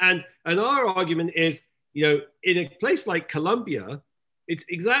 And our argument is, you know, in a place like Colombia, it's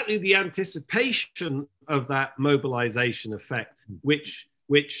exactly the anticipation of that mobilization effect, which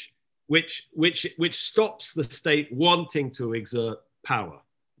stops the state wanting to exert power.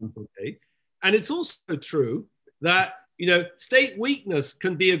 Okay, and it's also true that, you know, state weakness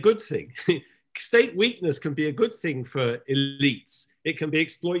can be a good thing. State weakness can be a good thing for elites. It can be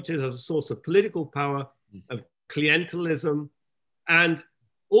exploited as a source of political power, of clientelism, and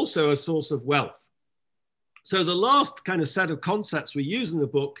also a source of wealth. So the last kind of set of concepts we use in the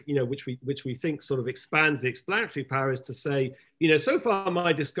book, you know, which we think sort of expands the explanatory power, is to say, you know, so far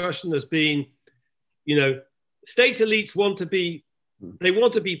my discussion has been, you know, state elites want to be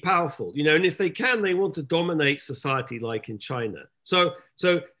powerful, you know, and if they can, they want to dominate society like in China. So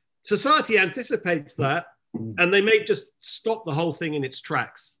society anticipates that, and they may just stop the whole thing in its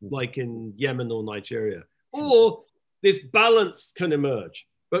tracks, like in Yemen or Nigeria, or this balance can emerge.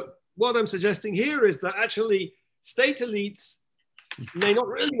 But what I'm suggesting here is that actually state elites may not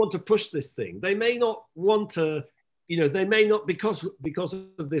really want to push this thing. They may not want to, you know, they may not, because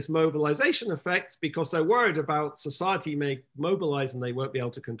of this mobilization effect, because they're worried about society may mobilize and they won't be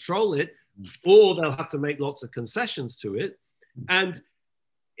able to control it, or they'll have to make lots of concessions to it. And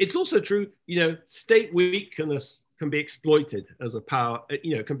it's also true, you know, state weakness can be exploited as a power,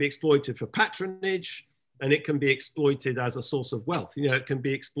 you know, can be exploited for patronage, and it can be exploited as a source of wealth. You know, it can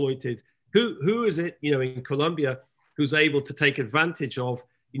be exploited. Who is it, you know, in Colombia who's able to take advantage of,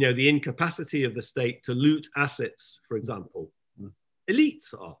 you know, the incapacity of the state to loot assets, for example?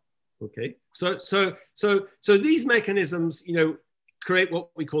 Elites are. Okay. So these mechanisms, you know, create what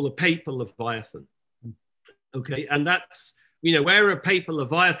we call a paper Leviathan. Okay. And that's, you know, where are paper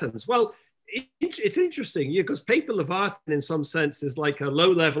Leviathans? Well, it's interesting, because paper Leviathan in some sense is like a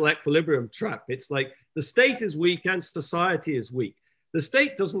low-level equilibrium trap. It's like The state is weak and society is weak. The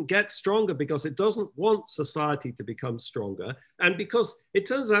state doesn't get stronger because it doesn't want society to become stronger. And because it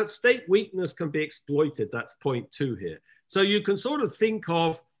turns out state weakness can be exploited. That's point 2 here. So you can sort of think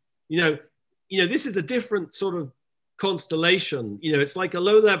of, this is a different sort of constellation. It's like a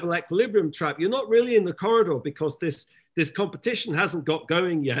low-level equilibrium trap. You're not really in the corridor because this competition hasn't got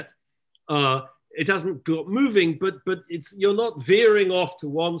going yet. It hasn't got moving, but you're not veering off to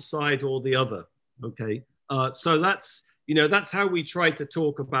one side or the other. Okay, so that's how we try to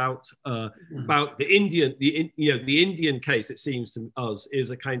talk about the Indian case. It seems to us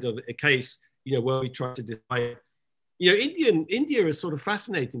is a kind of a case where we try to define. India is sort of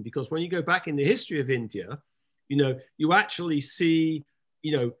fascinating because when you go back in the history of India, you actually see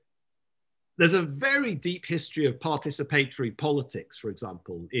there's a very deep history of participatory politics, for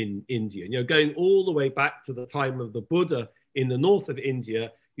example, in India. Going all the way back to the time of the Buddha in the north of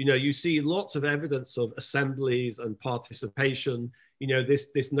India. You see lots of evidence of assemblies and participation.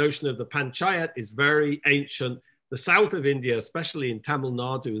 This notion of the panchayat is very ancient. The south of India, especially in Tamil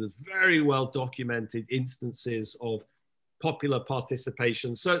Nadu, there's very well documented instances of popular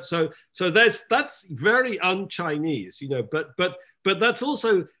participation. So that's very un-Chinese, but that's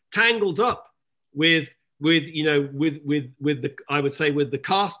also tangled up with the, I would say, with the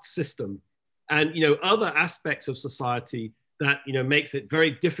caste system and other aspects of society that makes it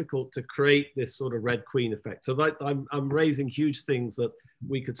very difficult to create this sort of Red Queen effect. So I'm raising huge things that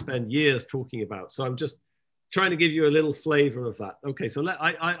we could spend years talking about. So I'm just trying to give you a little flavor of that. Okay, so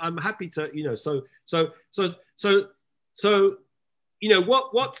I'm happy to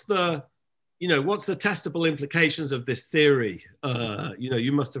what's the testable implications of this theory?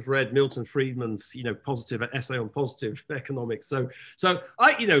 You must have read Milton Friedman's positive essay on positive economics. So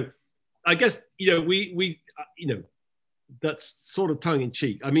I guess we that's sort of tongue in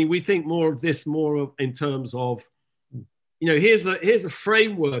cheek. I mean, we think more of this in terms of, here's a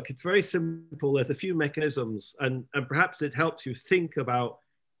framework. It's very simple. There's a few mechanisms, and perhaps it helps you think about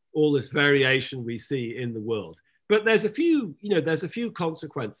all this variation we see in the world. But there's a few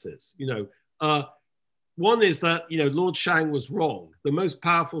consequences. One is that Lord Shang was wrong. The most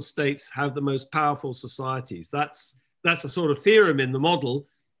powerful states have the most powerful societies. That's a sort of theorem in the model.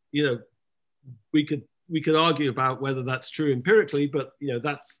 We could argue about whether that's true empirically, but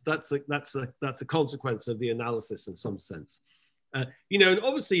that's a consequence of the analysis in some sense. And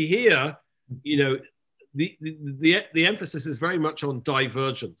obviously here, the emphasis is very much on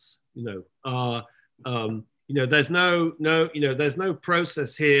divergence. There's no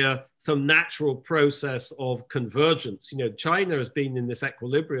process here, some natural process of convergence. China has been in this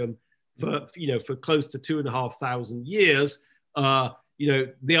equilibrium for close to 2,500 years.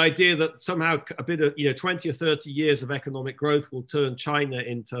 The idea that somehow a bit of 20 or 30 years of economic growth will turn China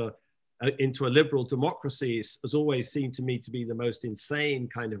into a liberal democracy has always seemed to me to be the most insane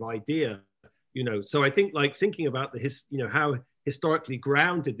kind of idea. So I think thinking about how historically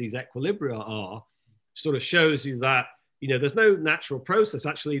grounded these equilibria are sort of shows you that there's no natural process.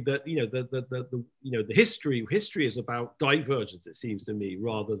 Actually, that the history is about divergence. It seems to me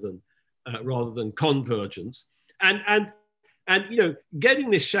rather than convergence. And getting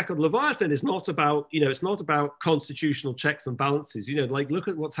this shackled Leviathan is not about it's not about constitutional checks and balances. Look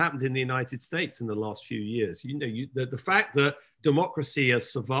at what's happened in the United States in the last few years. The fact that democracy has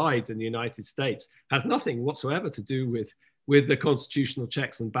survived in the United States has nothing whatsoever to do with the constitutional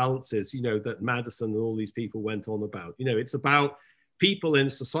checks and balances that Madison and all these people went on about. It's about people in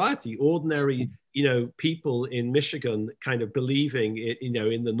society, ordinary people in Michigan kind of believing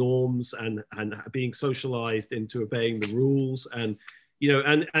in the norms and being socialized into obeying the rules, and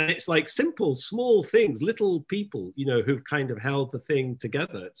it's like simple small things, little people who've kind of held the thing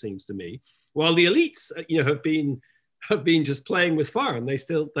together, it seems to me, while the elites have been just playing with fire, and they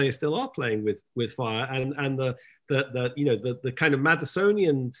still are playing with fire, and the kind of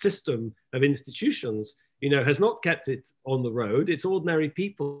Madisonian system of institutions has not kept it on the road. It's ordinary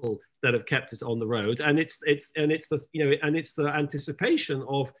people that have kept it on the road, and it's the anticipation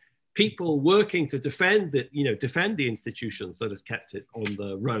of people working to defend the institutions that has kept it on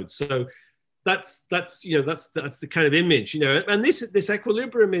the road. So that's the kind of image, and this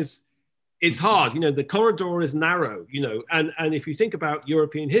equilibrium is hard. The corridor is narrow, and if you think about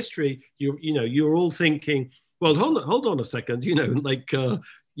European history, you're all thinking, well, hold on a second,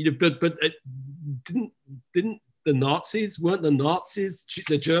 but didn't the Nazis, weren't the Nazis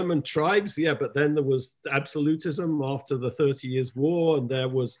the German tribes? Yeah, but then there was absolutism after the 30 Years' War, and there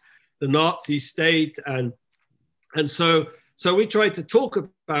was the Nazi state, and so we try to talk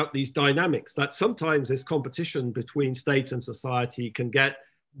about these dynamics, that sometimes this competition between state and society can get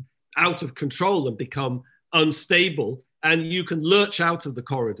out of control and become unstable, and you can lurch out of the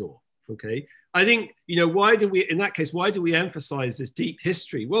corridor. Okay, I think, you know, why do we, in that case, why do we emphasize this deep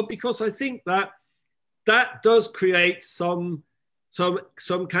history? Well, because I think that that does create some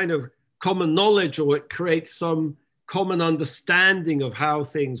kind of common knowledge, or it creates some common understanding of how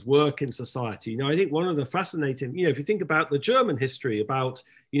things work in society. You know, I think one of the fascinating, you know, if you think about the German history, about,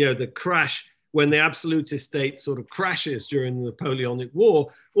 you know, the crash when the absolutist state sort of crashes during the Napoleonic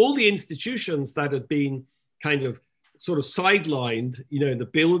War, all the institutions that had been kind of sort of sidelined, you know, in the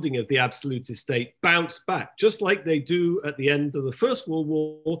building of the absolutist state bounced back, just like they do at the end of the First World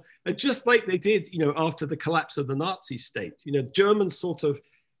War, and just like they did, you know, after the collapse of the Nazi state. You know, Germans sort of,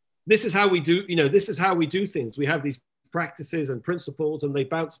 this is how we do, you know, this is how we do things. We have these practices and principles, and they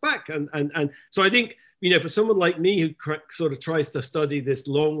bounce back. And so I think, you know, for someone like me who sort of tries to study this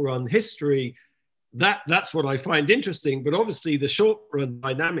long run history, that's what I find interesting. But obviously the short run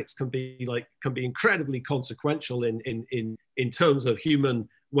dynamics can be incredibly consequential in terms of human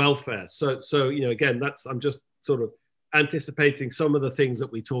welfare. So you know, again, I'm just sort of anticipating some of the things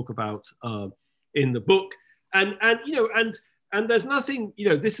that we talk about in the book. And you know, and there's nothing, you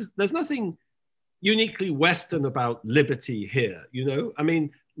know, there's nothing uniquely Western about liberty here. You know, I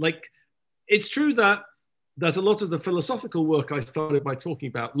mean, like, it's true that a lot of the philosophical work I started by talking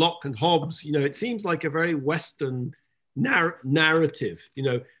about Locke and Hobbes, you know, it seems like a very Western narrative, you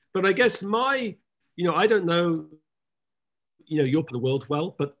know, but I guess you know, I don't know, you know, you're the world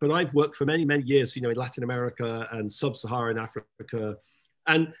well, but I've worked for many, many years, you know, in Latin America and sub-Saharan Africa.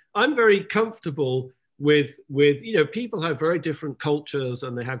 And I'm very comfortable with, you know, people have very different cultures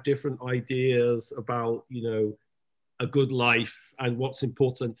and they have different ideas about, you know, a good life and what's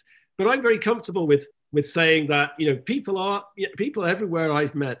important. But I'm very comfortable with saying that, you know, people everywhere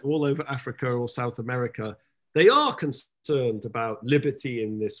I've met, all over Africa or South America, they are concerned about liberty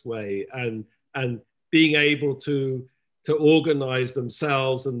in this way, and being able to organize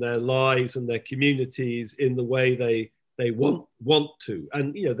themselves and their lives and their communities in the way they want to.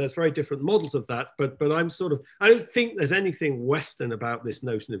 And, you know, there's very different models of that, but I don't think there's anything Western about this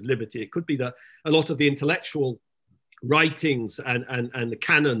notion of liberty. It could be that a lot of the intellectual writings and the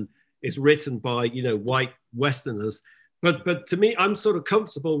canon is written by, you know, white Westerners. But to me, I'm sort of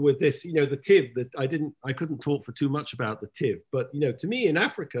comfortable with this, you know, the TIV, that I couldn't talk for too much about the TIV. But, you know, to me in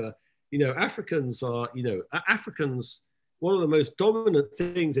Africa, you know, Africans, one of the most dominant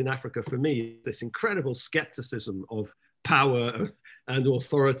things in Africa for me is this incredible skepticism of power and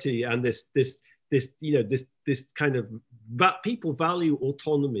authority, and this kind of, that people value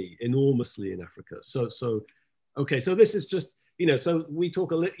autonomy enormously in Africa. So this is just, you know, so we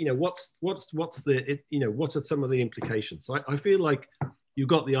talk a little, you know, what's the, you know, what are some of the implications? So I feel like you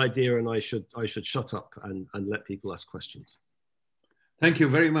got the idea, and I should shut up and let people ask questions. Thank you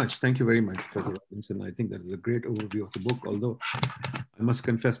very much. Thank you very much, Professor Robinson. I think that is a great overview of the book, although I must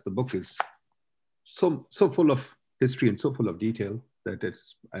confess the book is so full of history and so full of detail that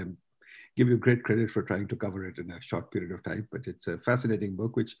I give you great credit for trying to cover it in a short period of time. But it's a fascinating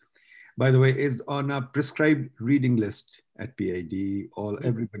book, which, by the way, is on a prescribed reading list at PID.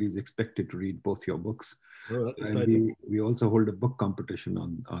 Everybody is expected to read both your books. Oh, and we also hold a book competition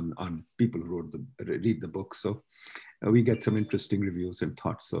on people who read the book. So we get some interesting reviews and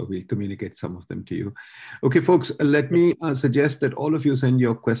thoughts. So we'll communicate some of them to you. Okay, folks, let me suggest that all of you send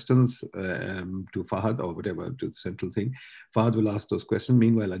your questions to Fahad or whatever, to the central thing. Fahad will ask those questions.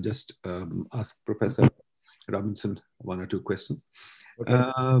 Meanwhile, I'll just ask Professor Robinson one or two questions.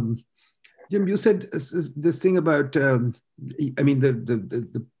 Okay. Jim, you said this thing about, I mean,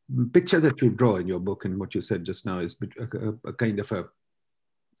 the picture that you draw in your book and what you said just now is a kind of a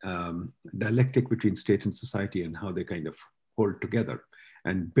dialectic between state and society, and how they kind of hold together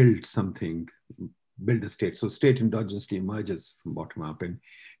and build a state. So state endogenously emerges from bottom up and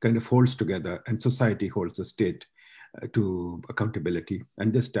kind of holds together, and society holds the state to accountability.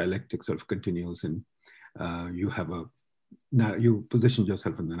 And this dialectic sort of continues, and you position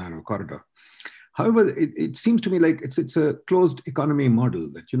yourself in the narrow corridor. However, it seems to me like it's a closed economy model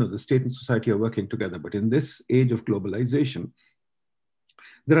that, you know, the state and society are working together. But in this age of globalization,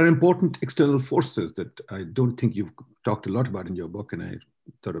 there are important external forces that I don't think you've talked a lot about in your book, and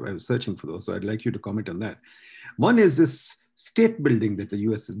I was searching for those. So I'd like you to comment on that. One is this state building that the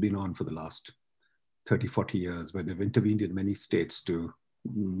US has been on for the last 30, 40 years, where they've intervened in many states to,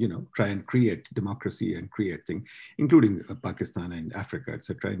 you know, try and create democracy and create things, including Pakistan and Africa,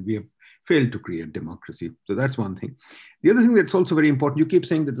 etc. And we have failed to create democracy. So that's one thing. The other thing that's also very important, you keep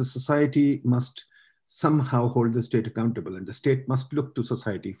saying that the society must somehow hold the state accountable, and the state must look to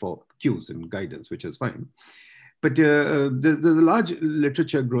society for cues and guidance, which is fine. But there's a large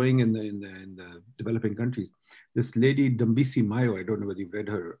literature growing in the developing countries. This lady, Dambisi Moyo, I don't know whether you've read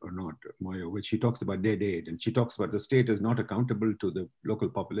her or not, Moyo, which she talks about dead aid. And she talks about the state is not accountable to the local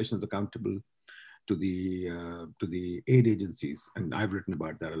populations, accountable to the aid agencies. And I've written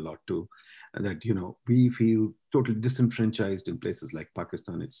about that a lot too. And that, you know, we feel totally disenfranchised in places like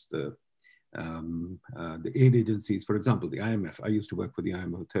Pakistan. It's the aid agencies, for example, the IMF. I used to work for the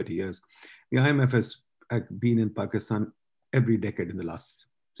IMF for 30 years. The IMF has been in Pakistan every decade in the last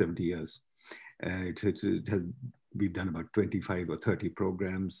 70 years. We've done about 25 or 30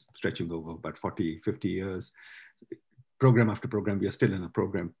 programs stretching over about 40, 50 years. Program after program, we are still in a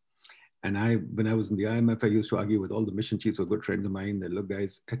program. And when I was in the IMF, I used to argue with all the mission chiefs who are good friends of mine that, look,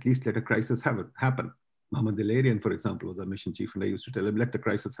 guys, at least let a crisis happen. Mohammed Al-Arian, for example, was the mission chief, and I used to tell him, let the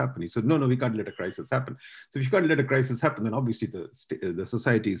crisis happen. He said, no, we can't let a crisis happen. So if you can't let a crisis happen, then obviously the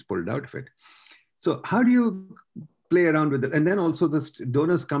society is pulled out of it. So how do you play around with it? And then also the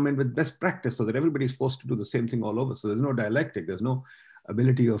donors come in with best practice so that everybody's forced to do the same thing all over. So there's no dialectic, there's no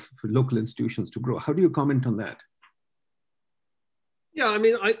ability of local institutions to grow. How do you comment on that? Yeah, I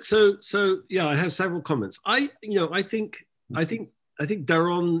mean, I have several comments. I think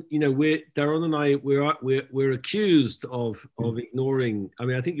Daron, Daron and I, we're accused of ignoring. I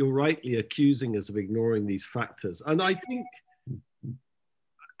mean, I think you're rightly accusing us of ignoring these factors, and I think,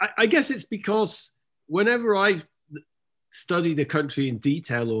 I guess it's because whenever I studied a country in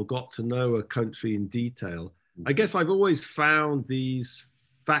detail or got to know a country in detail, I guess I've always found these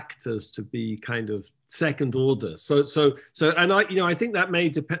factors to be kind of second order. So, and I think that may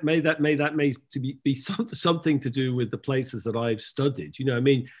be something to do with the places that I've studied. I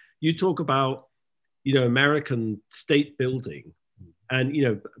mean, you talk about, American state building,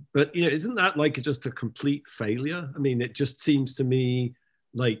 and but isn't that like just a complete failure? I mean, it just seems to me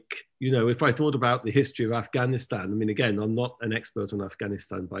like, if I thought about the history of Afghanistan, I mean, again, I'm not an expert on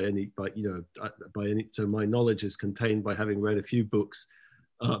Afghanistan by any, so my knowledge is contained by having read a few books.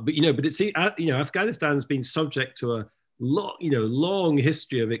 But it's, Afghanistan's been subject to a long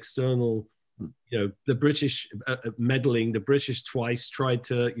history of external, the British meddling. The British twice tried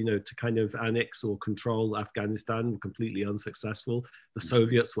to kind of annex or control Afghanistan, completely unsuccessful. The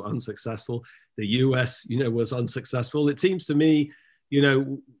Soviets were unsuccessful. The US, was unsuccessful. It seems to me,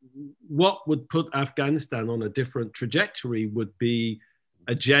 what would put Afghanistan on a different trajectory would be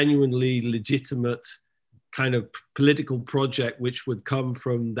a genuinely legitimate kind of political project which would come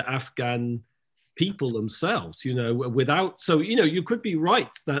from the Afghan people themselves, you could be right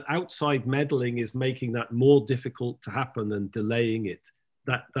that outside meddling is making that more difficult to happen and delaying it.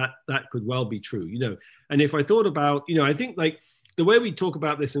 That could well be true, And if I thought about, I think like the way we talk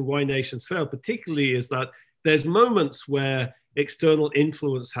about this in Why Nations Fail particularly is that there's moments where external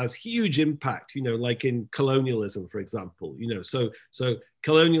influence has huge impact, like in colonialism, for example, so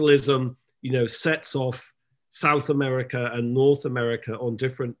colonialism, sets off South America and North America on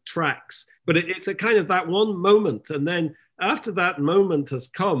different tracks, but it's a kind of that one moment. And then after that moment has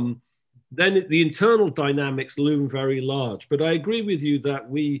come, then the internal dynamics loom very large. But I agree with you that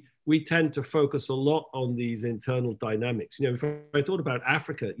we tend to focus a lot on these internal dynamics. If I thought about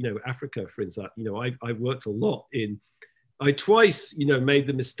Africa, Africa, for instance, I've worked a lot I twice, made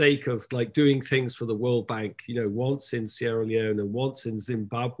the mistake of like doing things for the World Bank, once in Sierra Leone and once in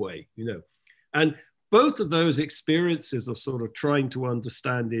Zimbabwe, and both of those experiences of sort of trying to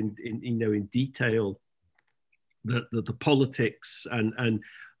understand in detail the politics and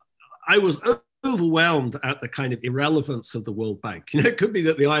I was overwhelmed at the kind of irrelevance of the World Bank. It could be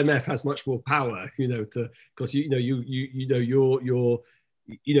that the IMF has much more power, because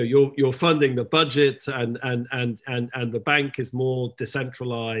you're funding the budget and the bank is more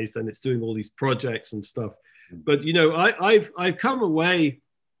decentralized and it's doing all these projects and stuff. But I've come away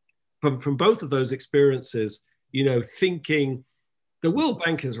from both of those experiences, thinking the World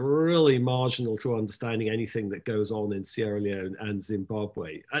Bank is really marginal to understanding anything that goes on in Sierra Leone and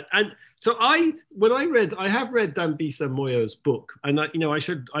Zimbabwe. And so I have read Dambisa Moyo's book, and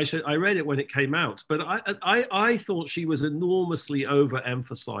I read it when it came out, but I thought she was enormously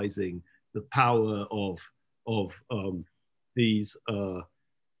overemphasizing the power of these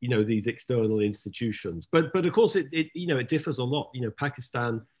these external institutions. But of course it differs a lot.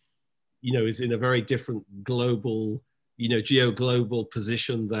 Pakistan, is in a very different global, geo-global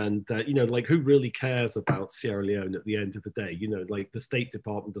position than that, like who really cares about Sierra Leone at the end of the day? Like the State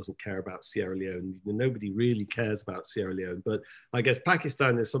Department doesn't care about Sierra Leone. Nobody really cares about Sierra Leone. But I guess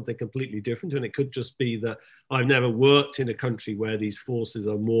Pakistan is something completely different. And it could just be that I've never worked in a country where these forces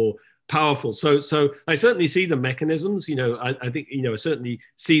are more powerful. So I certainly see the mechanisms, I think, I certainly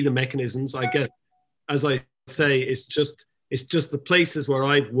see the mechanisms. I guess, as I say, it's just the places where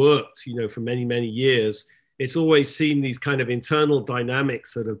I've worked, you know, for many, many years. It's always seen these kind of internal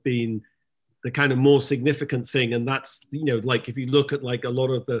dynamics that have been the kind of more significant thing. And that's, you know, like if you look at like a lot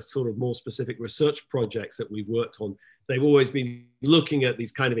of the sort of more specific research projects that we've worked on, they've always been looking at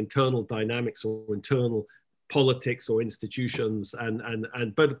these kind of internal dynamics or internal politics or institutions.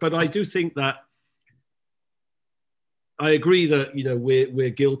 But I do think that I agree that, you know,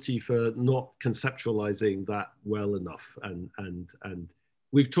 we're guilty for not conceptualizing that well enough, and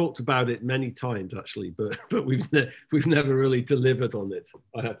we've talked about it many times actually, but we've never really delivered on it,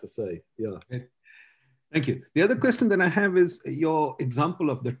 I have to say. Yeah. Thank you. The other question that I have is your example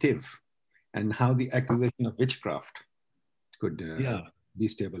of the TIV and how the accusation of witchcraft could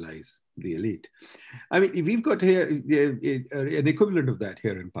destabilize the elite. I mean, we've got here an equivalent of that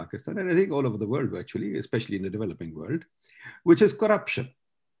here in Pakistan, and I think all over the world actually, especially in the developing world, which is corruption.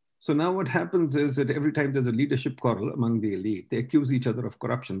 So now what happens is that every time there's a leadership quarrel among the elite, they accuse each other of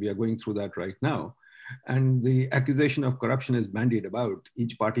corruption. We are going through that right now. And the accusation of corruption is bandied about.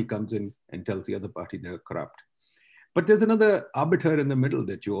 Each party comes in and tells the other party they're corrupt. But there's another arbiter in the middle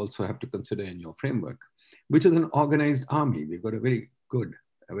that you also have to consider in your framework, which is an organized army. We've got a very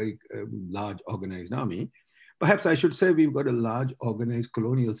large organized army. Perhaps I should say we've got a large organized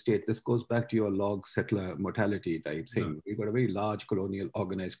colonial state. This goes back to your log settler mortality type thing. Yeah. We've got a very large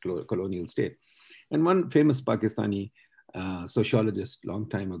organized colonial state. And one famous Pakistani sociologist long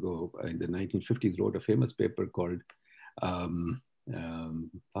time ago in the 1950s wrote a famous paper called,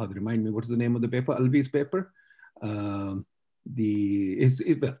 remind me, what's the name of the paper? Alvi's paper?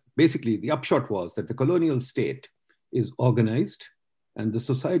 Basically, the upshot was that the colonial state is organized, and the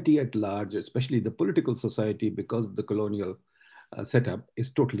society at large, especially the political society, because of the colonial setup,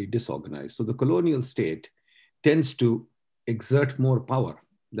 is totally disorganized. So the colonial state tends to exert more power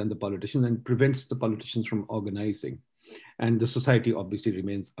than the politicians and prevents the politicians from organizing. And the society obviously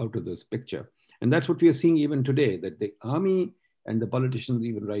remains out of this picture. And that's what we are seeing even today, that the army and the politicians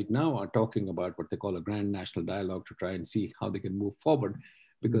even right now are talking about what they call a grand national dialogue to try and see how they can move forward.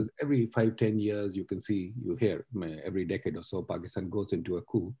 Because every 5-10 years, you hear every decade or so, Pakistan goes into a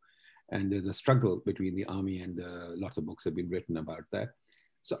coup, and there's a struggle between the army and lots of books have been written about that.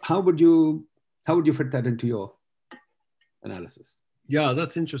 So how would you fit that into your analysis? Yeah,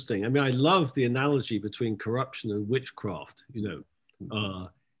 that's interesting. I mean, I love the analogy between corruption and witchcraft. You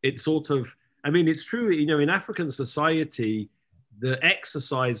know, it's sort of, I mean, it's true. You know, in African society, the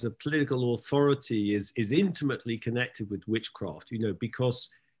exercise of political authority is intimately connected with witchcraft, you know, because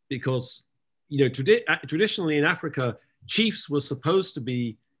you know, traditionally in Africa, chiefs were supposed to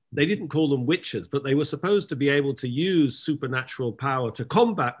be, they didn't call them witches, but they were supposed to be able to use supernatural power to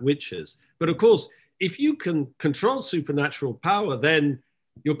combat witches. But of course, if you can control supernatural power, then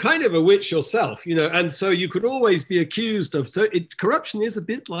you're kind of a witch yourself, you know, and so you could always be accused of, corruption is a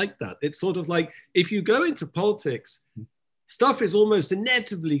bit like that. It's sort of like, if you go into politics, stuff is almost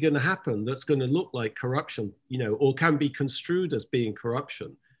inevitably going to happen that's going to look like corruption, you know, or can be construed as being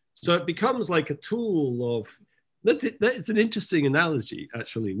corruption. So it becomes like a tool of, that's an interesting analogy,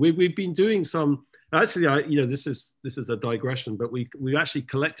 actually. We've been doing some, actually, you know, this is a digression, but we actually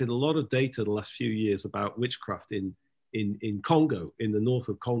collected a lot of data the last few years about witchcraft in Congo, in the north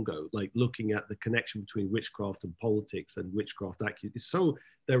of Congo, like looking at the connection between witchcraft and politics and witchcraft activities. So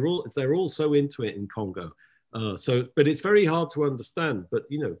they're all so into it in Congo. But it's very hard to understand. But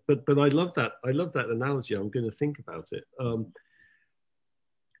you know, but I love that. I love that analogy. I'm going to think about it.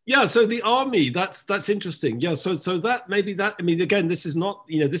 Yeah. So the army. That's interesting. Yeah. So that maybe that. I mean, again, this is not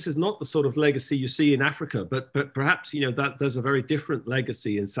the sort of legacy you see in Africa. But perhaps, you know, that there's a very different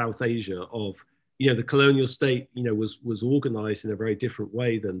legacy in South Asia of, you know, the colonial state, you know, was organized in a very different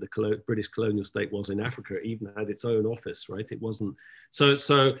way than the British colonial state was in Africa. It even had its own office, right? It wasn't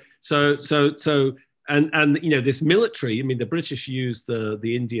And you know, this military, I mean, the British used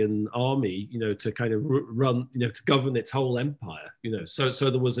the Indian army, you know, to kind of run, you know, to govern its whole empire, you know. So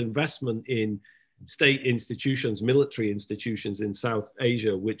there was investment in state institutions, military institutions in South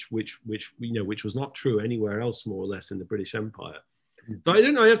Asia, which you know, which was not true anywhere else, more or less, in the British Empire. So I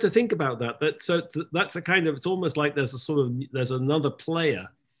don't know. I have to think about that. But so that's a kind of, it's almost like there's another player,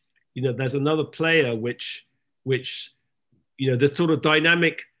 you know, there's another player which you know, the sort of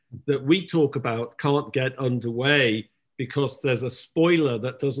dynamic that we talk about can't get underway because there's a spoiler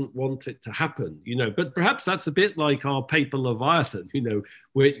that doesn't want it to happen, you know. But perhaps that's a bit like our Papal Leviathan, you know,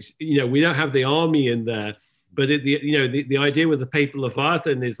 which, you know, we don't have the army in there, but the idea with the Papal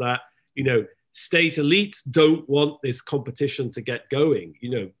Leviathan is that, you know, state elites don't want this competition to get going,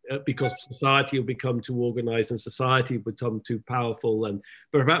 because society will become too organized and society will become too powerful. And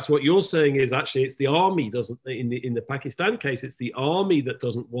perhaps what you're saying is actually it's the army doesn't, in the Pakistan case, it's the army that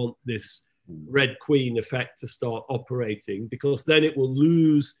doesn't want this Red Queen effect to start operating, because then it will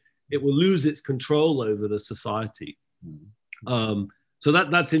lose its control over the society. So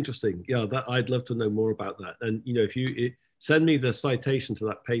that's interesting. Yeah, I'd love to know more about that. And if you send me the citation to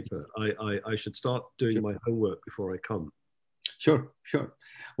that paper, I should start doing my homework before I come. Sure.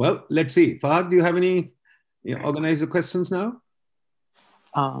 Well, let's see. Fahad, do you have any organizer questions now?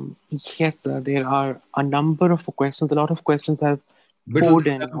 Yes, sir. There are a number of questions. A lot of questions have poured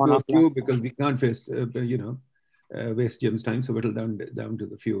in on our few, because we can't waste Jim's time. So whittle down to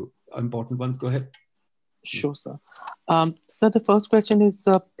the few important ones. Go ahead. Sure, sir. So the first question is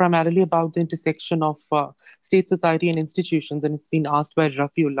primarily about the intersection of state, society, and institutions, and it's been asked by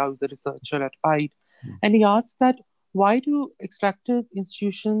Rafiullah, who's a researcher at PIDE. And he asks that, why do extractive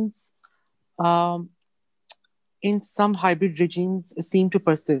institutions in some hybrid regimes seem to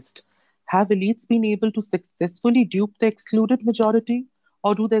persist? Have elites been able to successfully dupe the excluded majority,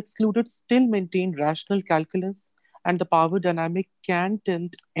 or do the excluded still maintain rational calculus and the power dynamic can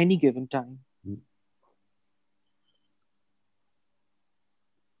tilt any given time?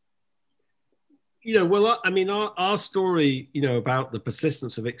 Well, I mean, our story, about the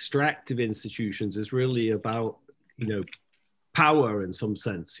persistence of extractive institutions is really about, power in some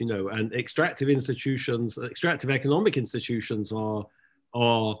sense, and extractive economic institutions are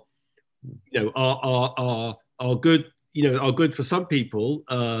good, are good for some people,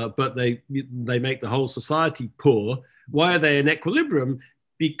 but they make the whole society poor. Why are they in equilibrium?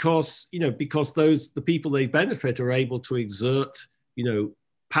 Because, the people they benefit are able to exert,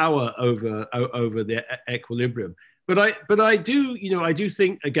 power over the equilibrium. But I do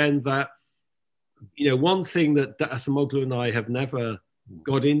think again that one thing that Acemoglu and I have never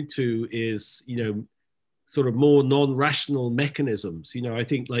got into is sort of more non-rational mechanisms. I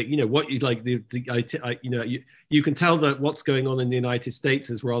think what you like you can tell that what's going on in the United States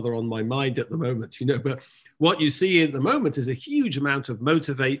is rather on my mind at the moment. But what you see at the moment is a huge amount of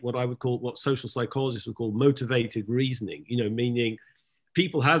what social psychologists would call motivated reasoning. Meaning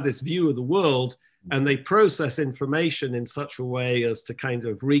people have this view of the world and they process information in such a way as to kind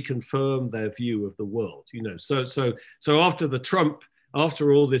of reconfirm their view of the world. So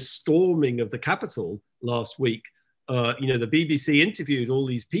after all this storming of the Capitol last week, the BBC interviewed all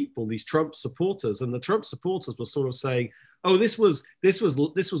these people, these Trump supporters, and the Trump supporters were sort of saying, "Oh, this was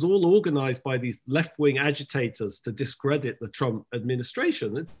all organized by these left-wing agitators to discredit the Trump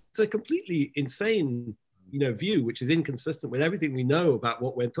administration." It's a completely insane view, which is inconsistent with everything we know about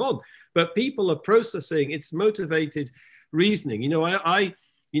what went on. But people are processing, it's motivated reasoning. Where I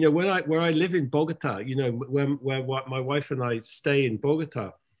live in Bogota, where my wife and I stay in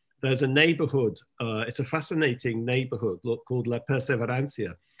Bogota, there's a neighborhood, it's a fascinating neighborhood called La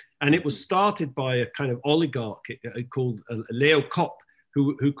Perseverancia. And it was started by a kind of oligarch called Leo Kopp,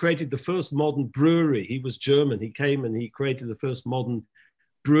 who created the first modern brewery. He was German. He came and he created the first modern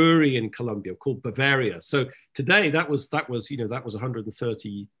brewery in Colombia called Bavaria. So today, that was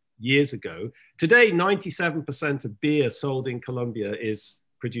 130 years ago. Today, 97% of beer sold in Colombia is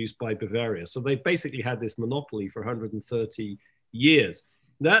produced by Bavaria. So they've basically had this monopoly for 130 years.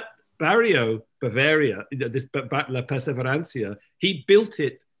 That barrio Bavaria, this La Perseverancia, he built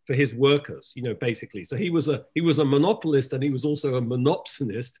it for his workers, basically. So he was a monopolist and he was also a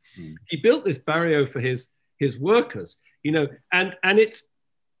monopsonist. He built this barrio for his workers, and it's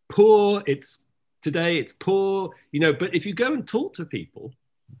poor. Today it's poor, but if you go and talk to people,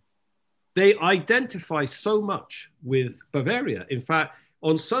 they identify so much with Bavaria. In fact,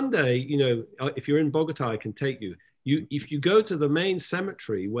 on Sunday, if you're in Bogota, I can take you. If you go to the main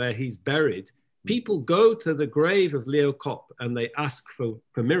cemetery where he's buried, people go to the grave of Leo Kopp and they ask for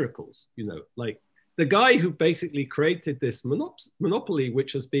miracles, like the guy who basically created this monopoly,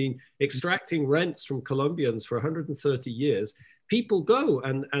 which has been extracting rents from Colombians for 130 years. People go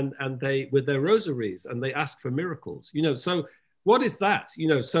and they, with their rosaries, and they ask for miracles, so what is that?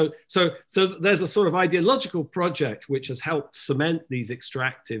 So there's a sort of ideological project which has helped cement these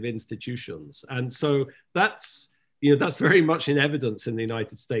extractive institutions. And so that's very much in evidence in the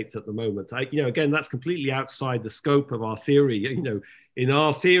United States at the moment. Again, that's completely outside the scope of our theory. In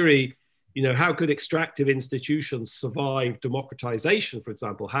our theory, how could extractive institutions survive democratization, for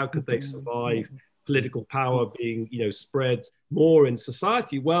example? How could they survive political power being, spread more in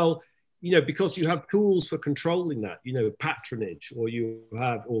society? Well, because you have tools for controlling that, patronage, or you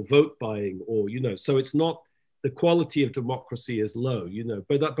have, or vote buying, or, so it's not, the quality of democracy is low, you know.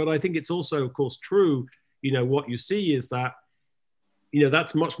 But I think it's also, of course, true, you know, what you see is that, you know,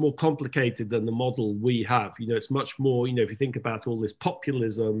 that's much more complicated than the model we have. You know, it's much more, you know, if you think about all this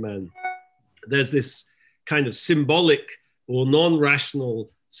populism, and there's this kind of symbolic or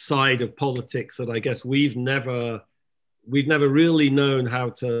non-rational side of politics that I guess we've never really known how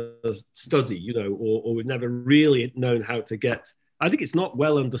to study, you know, or we've never really known how to get. I think it's not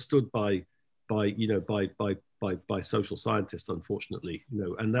well understood by social scientists, unfortunately, you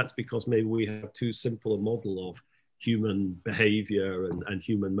know, and that's because maybe we have too simple a model of human behavior and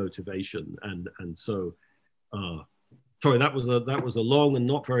human motivation, and so sorry, that was a long and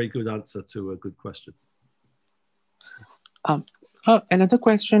not very good answer to a good question. Another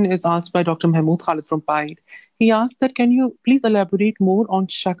question is asked by Dr. Mahmood Khalid from PIDE. He asked that, can you please elaborate more on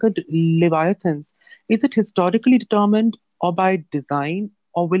checkered leviathans? Is it historically determined or by design,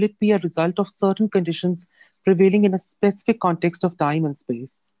 or will it be a result of certain conditions prevailing in a specific context of time and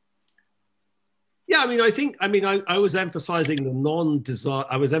space? Yeah, I was emphasizing the non-design.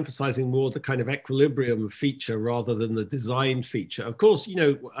 I was emphasizing more the kind of equilibrium feature rather than the design feature. Of course,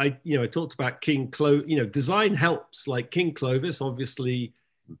 I talked about King Clovis. You know, design helps. Like King Clovis, obviously,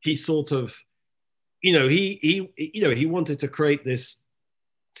 he sort of, he wanted to create this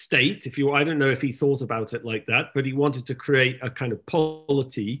state. I don't know if he thought about it like that, but he wanted to create a kind of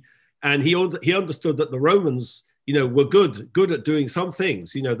polity, and he understood that the Romans, you know, were good at doing some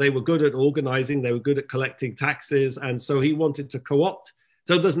things. You know, they were good at organizing, they were good at collecting taxes. And so he wanted to co-opt.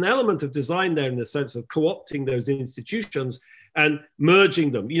 So there's an element of design there in the sense of co-opting those institutions and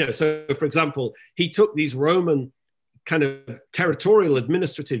merging them. You know, so for example, he took these Roman kind of territorial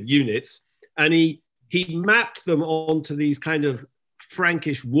administrative units and he mapped them onto these kind of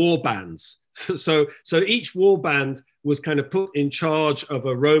Frankish war bands. So each war band was kind of put in charge of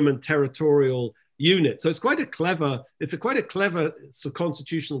a Roman territorial unit. So it's quite a clever sort of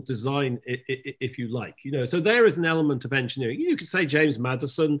constitutional design, if you like, you know. So there is an element of engineering. You could say James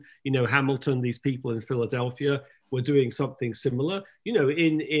Madison, you know, Hamilton, these people in Philadelphia were doing something similar, you know,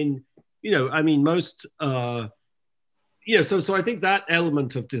 most, so I think that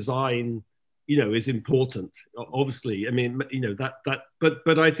element of design, you know, is important, obviously. I mean, you know,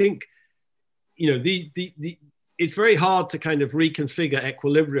 but I think, you know, it's very hard to kind of reconfigure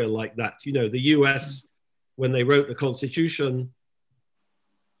equilibria like that. You know, the US, when they wrote the Constitution,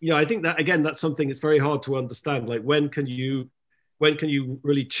 you know, I think that, again, that's something that's very hard to understand. Like, when can you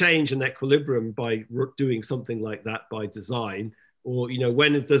really change an equilibrium by doing something like that by design? Or, you know,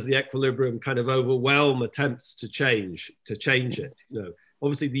 when does the equilibrium kind of overwhelm attempts to change it? You know,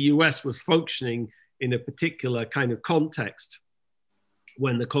 obviously the US was functioning in a particular kind of context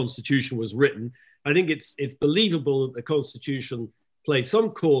when the Constitution was written. I think it's believable that the Constitution played some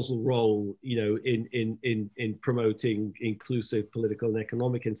causal role, you know, in promoting inclusive political and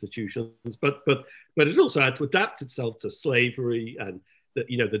economic institutions, but it also had to adapt itself to slavery and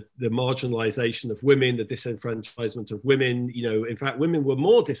the marginalization of women, the disenfranchisement of women. You know, in fact, women were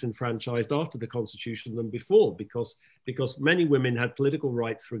more disenfranchised after the Constitution than before because many women had political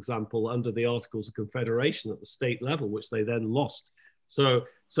rights, for example, under the Articles of Confederation at the state level, which they then lost. So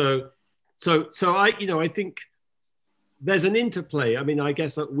I think there's an interplay. I mean, I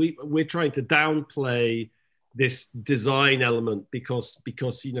guess that we're trying to downplay this design element because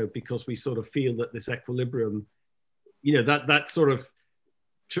we sort of feel that this equilibrium, you know, that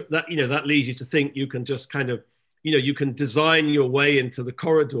leads you to think you can just kind of, you know, you can design your way into the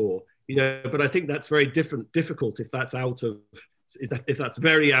corridor, you know, but I think that's very difficult if that's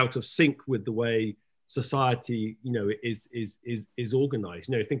very out of sync with the way society, you know, is organized.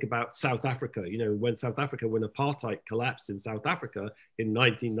 You know, think about South Africa. You know, when apartheid collapsed in South Africa in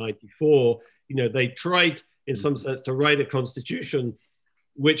 1994, you know, they tried in some sense to write a constitution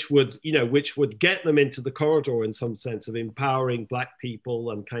which would get them into the corridor in some sense of empowering Black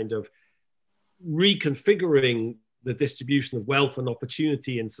people and kind of reconfiguring the distribution of wealth and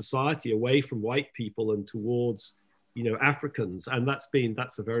opportunity in society away from white people and towards, you know, Africans. And that's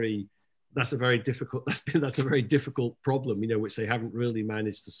a very difficult problem, you know, which they haven't really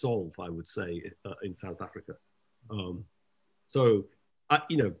managed to solve, I would say, in South Africa. You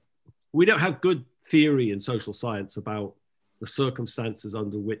know, we don't have good theory in social science about the circumstances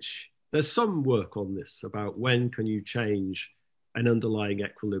under which, there's some work on this about when can you change an underlying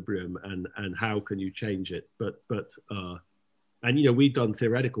equilibrium and how can you change it. And, you know, we've done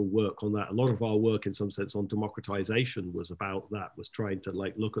theoretical work on that. A lot of our work in some sense on democratization was about that, was trying to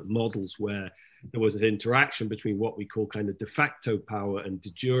like look at models where there was an interaction between what we call kind of de facto power and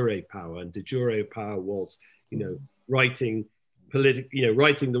de jure power. And de jure power was, you know, writing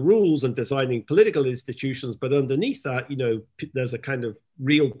writing the rules and designing political institutions, but underneath that, there's a kind of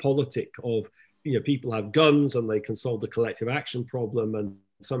real politic of, people have guns and they can solve the collective action problem, and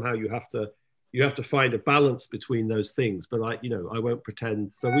somehow you have to find a balance between those things. But I won't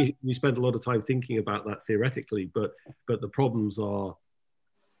pretend. So we spend a lot of time thinking about that theoretically, but the problems are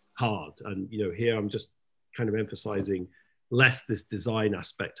hard. And here I'm just kind of emphasizing less this design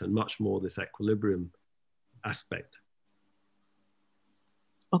aspect and much more this equilibrium aspect.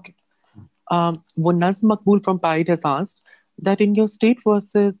 Okay. Nazm Makbul from PIDE has asked that in your state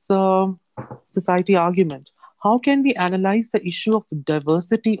versus society argument, how can we analyze the issue of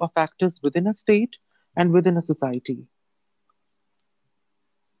diversity of actors within a state and within a society?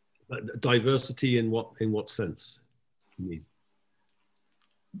 Diversity in what sense? You mean?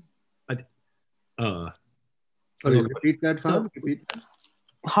 Repeat that, Fahad. Repeat.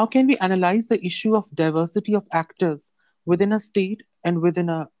 How can we analyze the issue of diversity of actors within a state and within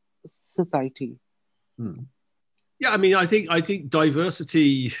a society? Yeah, I mean, I think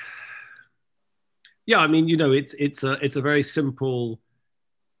diversity. Yeah, I mean, it's a very simple,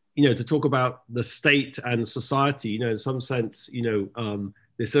 to talk about the state and society. In some sense,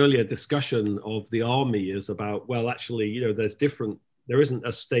 this earlier discussion of the army is about, well, actually, there isn't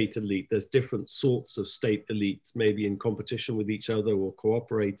a state elite. There's different sorts of state elites, maybe in competition with each other or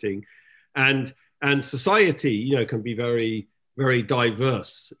cooperating, and society, can be very, very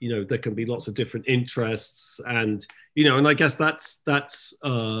diverse. There can be lots of different interests, and and I guess that's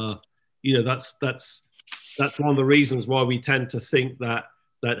one of the reasons why we tend to think that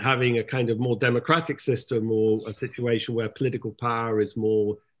having a kind of more democratic system, or a situation where political power is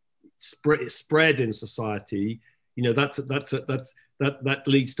more spread in society, that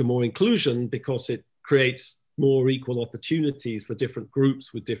leads to more inclusion, because it creates more equal opportunities for different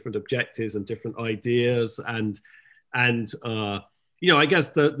groups with different objectives and different ideas. And I guess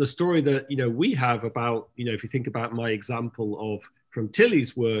the story that we have about, if you think about my example from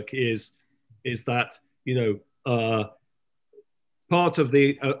Tilly's work, is that part of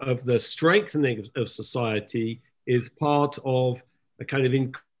the strengthening of society is part of a kind of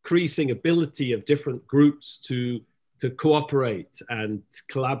increasing ability of different groups to cooperate and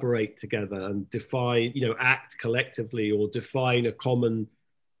collaborate together and define, act collectively or define a common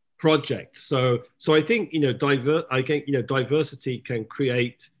project. So I think, diversity can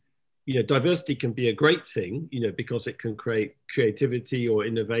create, diversity can be a great thing, because it can create creativity or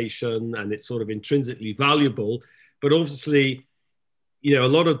innovation, and it's sort of intrinsically valuable. But obviously, a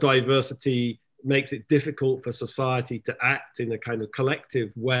lot of diversity makes it difficult for society to act in a kind of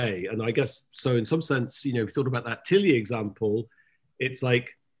collective way. And I guess, so in some sense, if you thought about that Tilly example, it's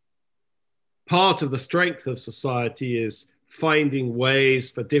like part of the strength of society is finding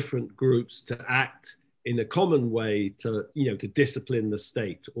ways for different groups to act in a common way to discipline the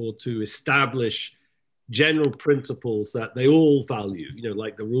state, or to establish general principles that they all value,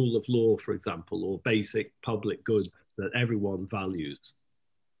 like the rule of law, for example, or basic public goods that everyone values.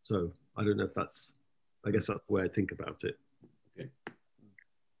 So I don't know if I guess that's the way I think about it. Okay.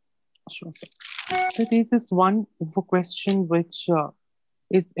 Sure. So there's this one question which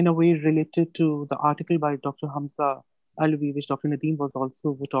is in a way related to the article by Dr. Hamza Alvi, which Dr. Nadeem was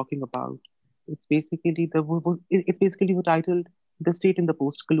also talking about. It's basically titled "The State in the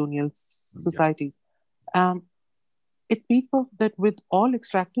Post-Colonial Societies." It speaks of that with all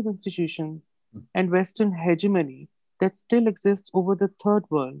extractive institutions and Western hegemony that still exists over the third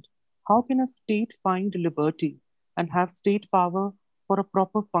world, how can a state find liberty and have state power for a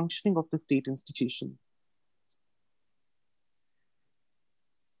proper functioning of the state institutions?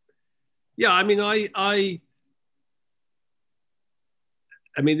 Yeah, I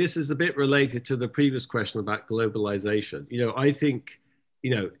mean, this is a bit related to the previous question about globalization. I think,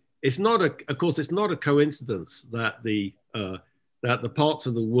 it's not a coincidence that the parts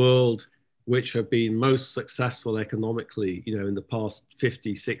of the world which have been most successful economically, in the past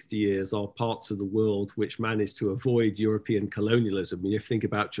 50, 60 years, are parts of the world which managed to avoid European colonialism. If you think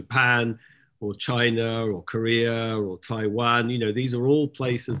about Japan or China or Korea or Taiwan, these are all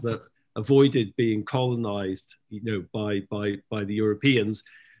places that avoided being colonized, by the Europeans,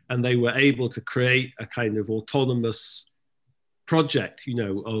 and they were able to create a kind of autonomous project,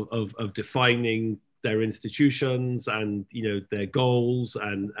 of defining their institutions and their goals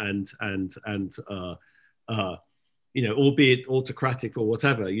and albeit autocratic or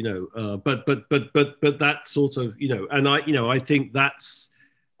whatever, but that sort of, and I think that's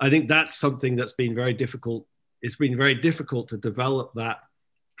something that's been very difficult. It's been very difficult to develop that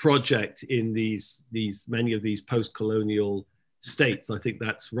project in these many of these post-colonial states. I think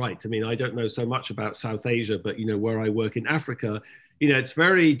that's right. I mean, I don't know so much about South Asia, but, you know, where I work in Africa, you know, it's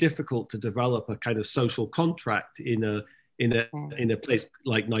very difficult to develop a kind of social contract in a place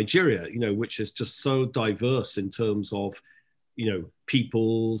like Nigeria, you know, which is just so diverse in terms of, you know,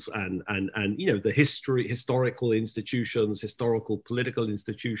 peoples and you know, the historical institutions, historical political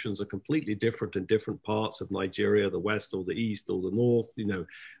institutions are completely different in different parts of Nigeria, the West or the East or the North, you know.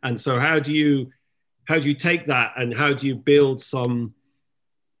 And so how do you take that and how do you build some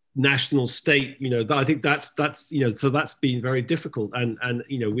national state? You know, I think that's you know, so that's been very difficult. And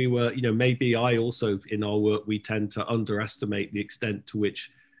you know, we were, you know, maybe I also in our work we tend to underestimate the extent to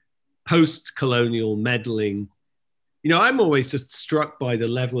which post-colonial meddling, you know, I'm always just struck by the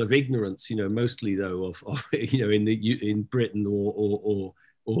level of ignorance, you know, mostly though of you know, in Britain or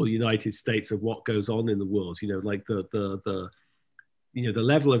the United States of what goes on in the world, you know, like the you know, the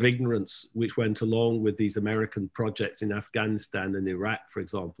level of ignorance which went along with these American projects in Afghanistan and Iraq, for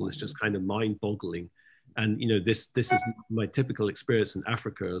example, is just kind of mind-boggling. And, you know, this is my typical experience in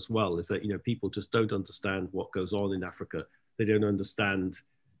Africa as well, is that, you know, people just don't understand what goes on in Africa. They don't understand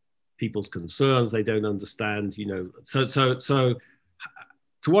people's concerns. They don't understand, you know, so to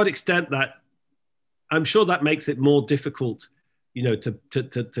what extent that, I'm sure that makes it more difficult, you know,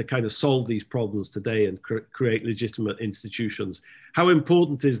 to kind of solve these problems today and create legitimate institutions. How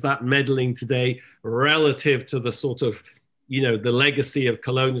important is that meddling today relative to the sort of, you know, the legacy of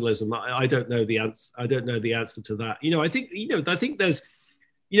colonialism? I don't know the answer. I don't know the answer to that. You know, I think there's,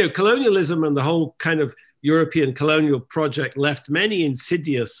 you know, colonialism and the whole kind of European colonial project left many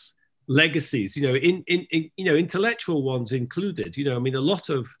insidious legacies, you know, in you know, intellectual ones included. You know, I mean, a lot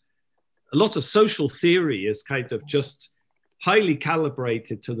of social theory is kind of just highly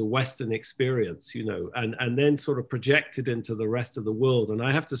calibrated to the Western experience, you know, and then sort of projected into the rest of the world. And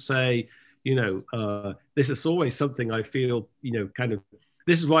I have to say, you know, this is always something I feel, you know, kind of,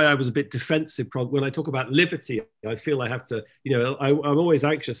 this is why I was a bit defensive when I talk about liberty. I feel I have to, you know, I'm always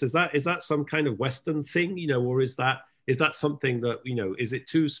anxious. Is that some kind of Western thing, you know, or is that something that, you know, is it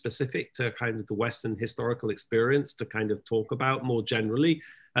too specific to kind of the Western historical experience to kind of talk about more generally?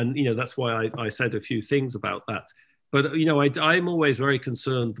 And, you know, that's why I said a few things about that. But, you know, I'm always very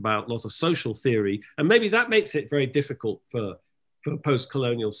concerned about a lot of social theory, and maybe that makes it very difficult for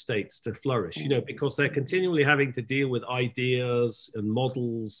post-colonial states to flourish, you know, because they're continually having to deal with ideas and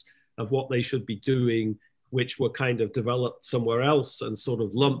models of what they should be doing, which were kind of developed somewhere else and sort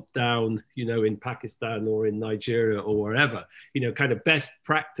of lumped down, you know, in Pakistan or in Nigeria or wherever, you know, kind of best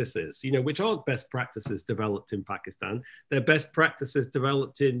practices, you know, which aren't best practices developed in Pakistan. They're best practices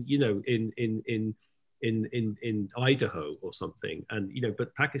developed in, you know, in Idaho or something. And, you know,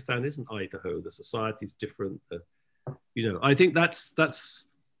 but Pakistan isn't Idaho. The society's different. You know, I think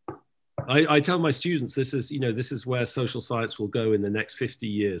I tell my students, this is, you know, this is where social science will go in the next 50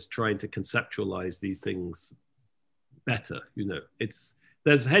 years, trying to conceptualize these things better. You know,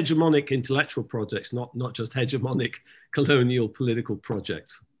 there's hegemonic intellectual projects, not just hegemonic colonial political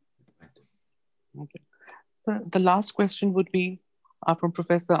projects. Okay. So the last question would be from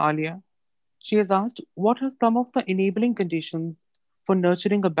Professor Alia. She has asked, what are some of the enabling conditions for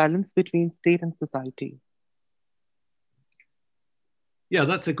nurturing a balance between state and society? Yeah,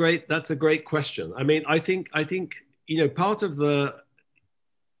 that's a great question. I mean, I think, you know, part of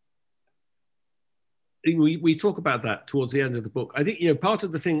we talk about that towards the end of the book. I think, you know, part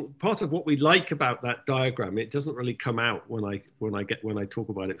of what we like about that diagram, it doesn't really come out when I talk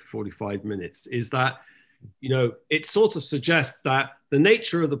about it for 45 minutes, is that, you know, it sort of suggests that the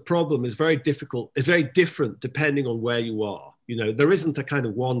nature of the problem is very different depending on where you are. You know, there isn't a kind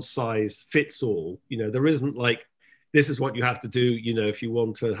of one size fits all. You know, there isn't like, this is what you have to do, you know, if you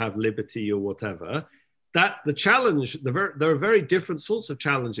want to have liberty or whatever. That the challenge, there are very different sorts of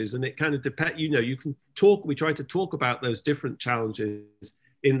challenges, and it kind of depends, you know, we try to talk about those different challenges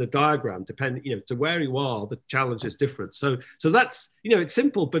in the diagram, depending, you know, to where you are, the challenge is different. So that's, you know, it's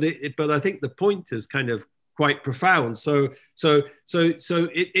simple, but I think the point is kind of quite profound. So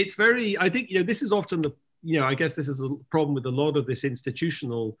it's very, I think, you know, this is often the, you know, I guess this is a problem with a lot of this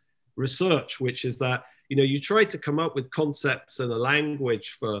institutional research, which is that, you know, you try to come up with concepts and a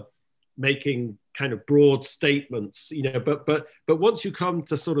language for making kind of broad statements, you know, but once you come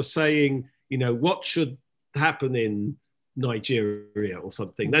to sort of saying, you know, what should happen in Nigeria or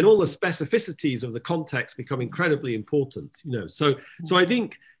something, then all the specificities of the context become incredibly important, you know. So I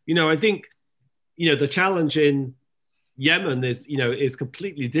think the challenge in Yemen is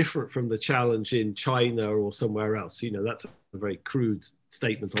completely different from the challenge in China or somewhere else. You know, that's a very crude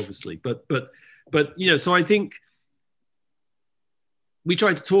statement, obviously, but you know, so I think we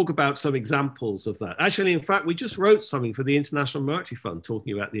tried to talk about some examples of that. Actually, in fact, we just wrote something for the International Monetary Fund,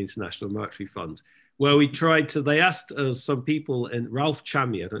 talking about the International Monetary Fund, where we tried to, they asked us, some people, and Ralph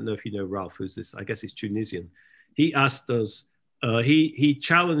Chami, I don't know if you know Ralph, who's this, I guess he's Tunisian. He asked us, he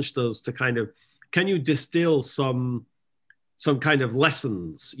challenged us to kind of, can you distill some kind of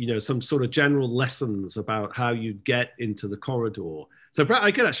lessons, you know, some sort of general lessons about how you get into the corridor. So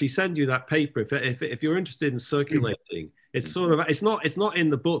I could actually send you that paper if you're interested in circulating. It's sort of, it's not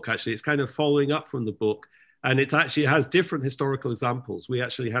in the book, actually. It's kind of following up from the book. And it actually has different historical examples. We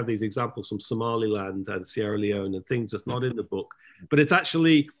actually have these examples from Somaliland and Sierra Leone and things that's not in the book. But it's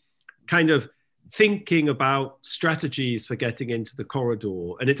actually kind of thinking about strategies for getting into the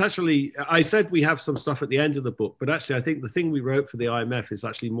corridor. And it's actually, I said we have some stuff at the end of the book, but actually I think the thing we wrote for the IMF is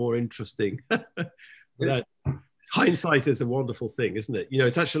actually more interesting. That hindsight is a wonderful thing, isn't it? You know,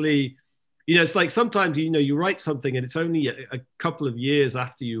 it's actually, you know, it's like sometimes, you know, you write something and it's only a couple of years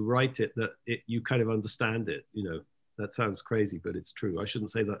after you write it that you kind of understand it. You know, that sounds crazy, but it's true. I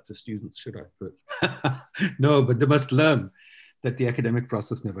shouldn't say that to students, should I? But no, but they must learn that the academic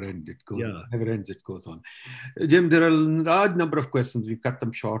process never ends. It goes, never ends, it goes on. Jim, there are a large number of questions. We cut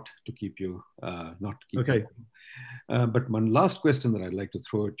them short to keep you, not to keep okay. you. But one last question that I'd like to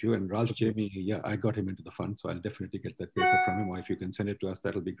throw at you, and Ralph Chami, yeah, I got him into the fund, so I'll definitely get that paper from him, or if you can send it to us,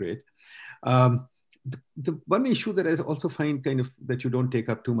 that'll be great. The one issue that I also find kind of that you don't take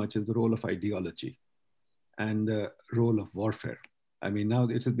up too much is the role of ideology and the role of warfare. I mean, now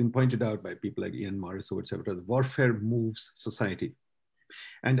it has been pointed out by people like Ian Morris, et cetera, the warfare moves society.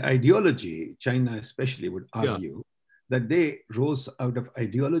 And ideology, China especially would argue that they rose out of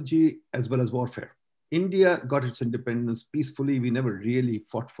ideology as well as warfare. India got its independence peacefully. We never really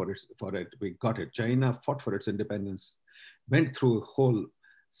fought for it. We got it. China fought for its independence, went through a whole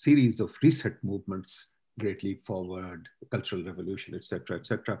series of reset movements, Great Leap Forward, Cultural Revolution, et cetera, et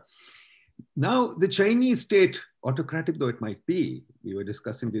cetera. Now, the Chinese state, autocratic though it might be, we were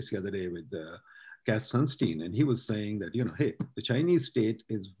discussing this the other day with Cass Sunstein, and he was saying that, you know, hey, the Chinese state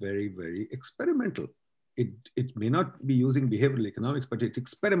is very, very experimental. It may not be using behavioral economics, but it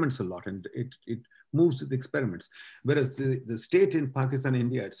experiments a lot and it moves with experiments. Whereas the state in Pakistan,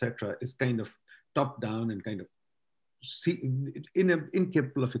 India, et cetera, is kind of top down and kind of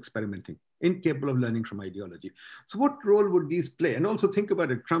incapable of experimenting, incapable of learning from ideology. So what role would these play? And also think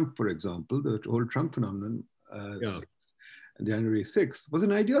about it, Trump, for example, the whole Trump phenomenon, January 6th, was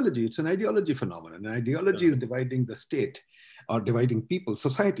an ideology. It's an ideology phenomenon. And ideology is dividing the state or dividing people,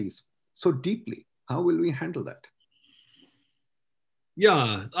 societies so deeply. How will we handle that?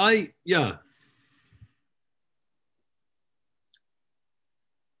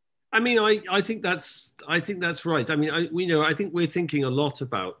 I mean, I think that's right. I mean, I think we're thinking a lot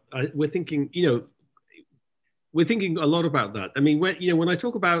about we're thinking a lot about that. I mean, when I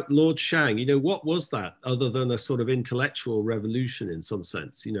talk about Lord Shang, you know, what was that other than a sort of intellectual revolution in some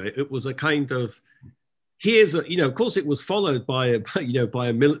sense? You know, it was a kind of, of course, it was followed by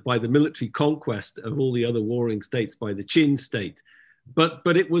the military conquest of all the other warring states by the Qin state. But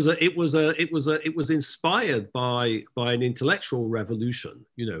it was inspired by an intellectual revolution,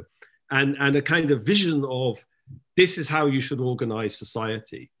 you know, and a kind of vision of this is how you should organize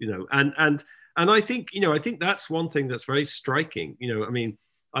society, you know, and I think, you know, I think that's one thing that's very striking. You know, I mean,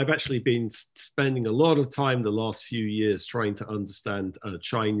 I've actually been spending a lot of time the last few years trying to understand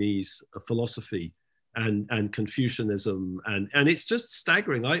Chinese philosophy and Confucianism, and it's just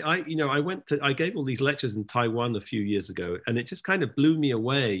staggering. I gave all these lectures in Taiwan a few years ago, and it just kind of blew me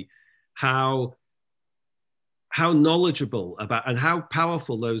away how knowledgeable about and how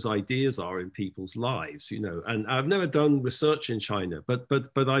powerful those ideas are in people's lives, you know. And I've never done research in China, but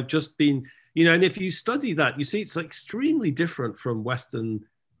I've just been, you know, and if you study that, you see it's extremely different from Western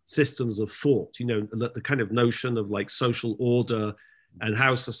systems of thought, you know, the kind of notion of like social order and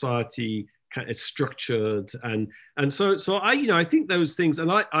how society it's structured, and so I think those things, and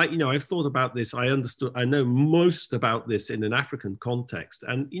I've thought about this. I know most about this in an African context,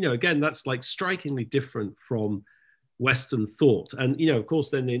 and you know, again, that's like strikingly different from Western thought. And you know, of course,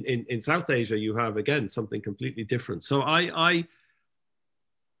 then in South Asia, you have again something completely different. So I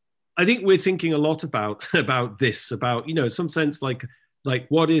think we're thinking a lot about this, about, you know, some sense like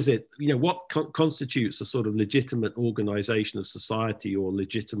what is it, you know, what constitutes a sort of legitimate organization of society or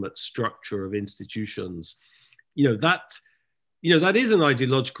legitimate structure of institutions, you know, that is an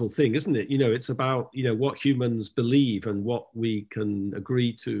ideological thing, isn't it? You know, it's about, you know, what humans believe and what we can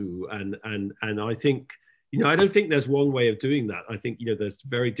agree to, and I think, you know, I don't think there's one way of doing that. I think, you know, there's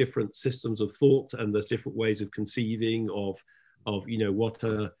very different systems of thought, and there's different ways of conceiving of you know,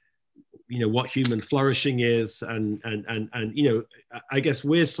 what human flourishing is, and I guess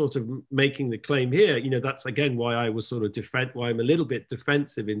we're sort of making the claim here. That's again why I was sort of why I'm a little bit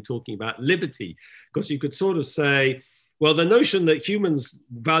defensive in talking about liberty, because you could sort of say, well, the notion that humans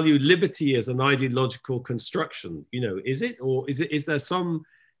value liberty as an ideological construction, is it, or is there some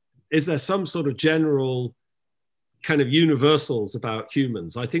sort of general kind of universals about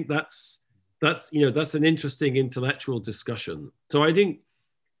humans? I think that's an interesting intellectual discussion. So I think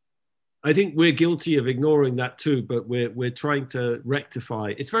we're guilty of ignoring that too, but we're trying to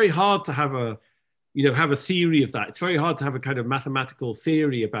rectify. It's very hard to have a theory of that. It's very hard to have a kind of mathematical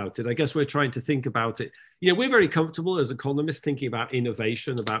theory about it. I guess we're trying to think about it. We're very comfortable as economists thinking about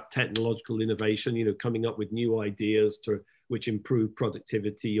innovation, about technological innovation, coming up with new ideas which improve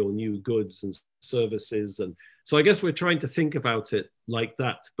productivity or new goods and services. And so I guess we're trying to think about it like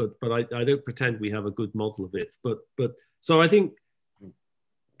that, but I don't pretend we have a good model of it. But so I think,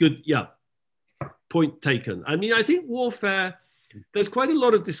 good, yeah, point taken. I mean, I think warfare, there's quite a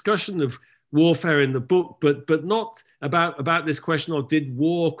lot of discussion of warfare in the book, but not about this question of, did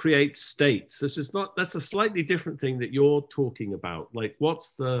war create states? That's a slightly different thing that you're talking about. Like,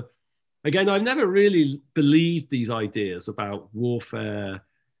 again, I've never really believed these ideas about warfare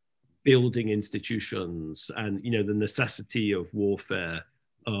building institutions and, the necessity of warfare,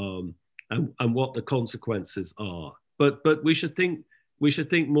 and what the consequences are. But we should think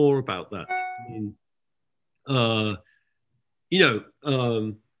more about that.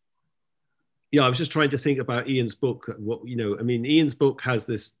 I was just trying to think about Ian's book. Ian's book has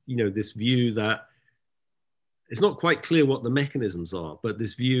this, this view that it's not quite clear what the mechanisms are, but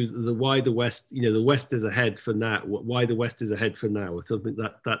this view, why the West, the West is ahead for now, why the West is ahead for now, or something,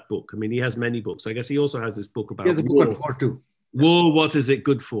 that book. I mean, he has many books. I guess he also has this book about he has a book on war too. War, what is it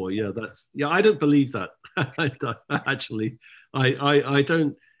good for? Yeah, I don't believe that. Actually, I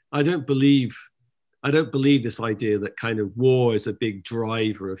don't believe this idea that kind of war is a big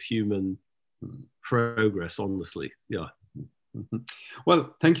driver of human progress, honestly. Yeah.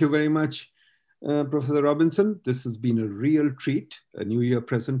 Well, thank you very much, Professor Robinson. This has been a real treat, a new year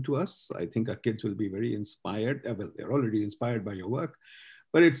present to us. I think our kids will be very inspired. Well, they're already inspired by your work,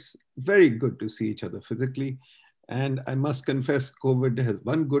 but it's very good to see each other physically. And I must confess,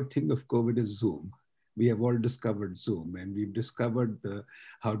 one good thing of COVID is Zoom. We have all discovered Zoom, and we've discovered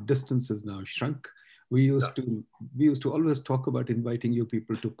how distance has now shrunk. We used to always talk about inviting you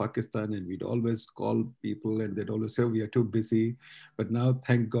people to Pakistan, and we'd always call people and they'd always say, we are too busy. But now,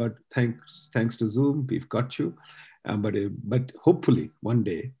 thank God, thanks to Zoom, we've got you. But hopefully one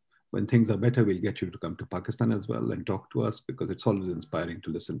day, when things are better, we'll get you to come to Pakistan as well and talk to us, because it's always inspiring to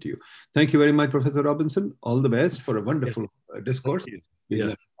listen to you. Thank you very much, Professor Robinson. All the best for a wonderful discourse.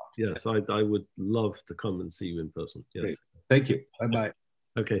 Yes, I would love to come and see you in person. Yes. Great. Thank you. Bye-bye.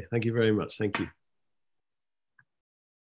 Okay, thank you very much. Thank you.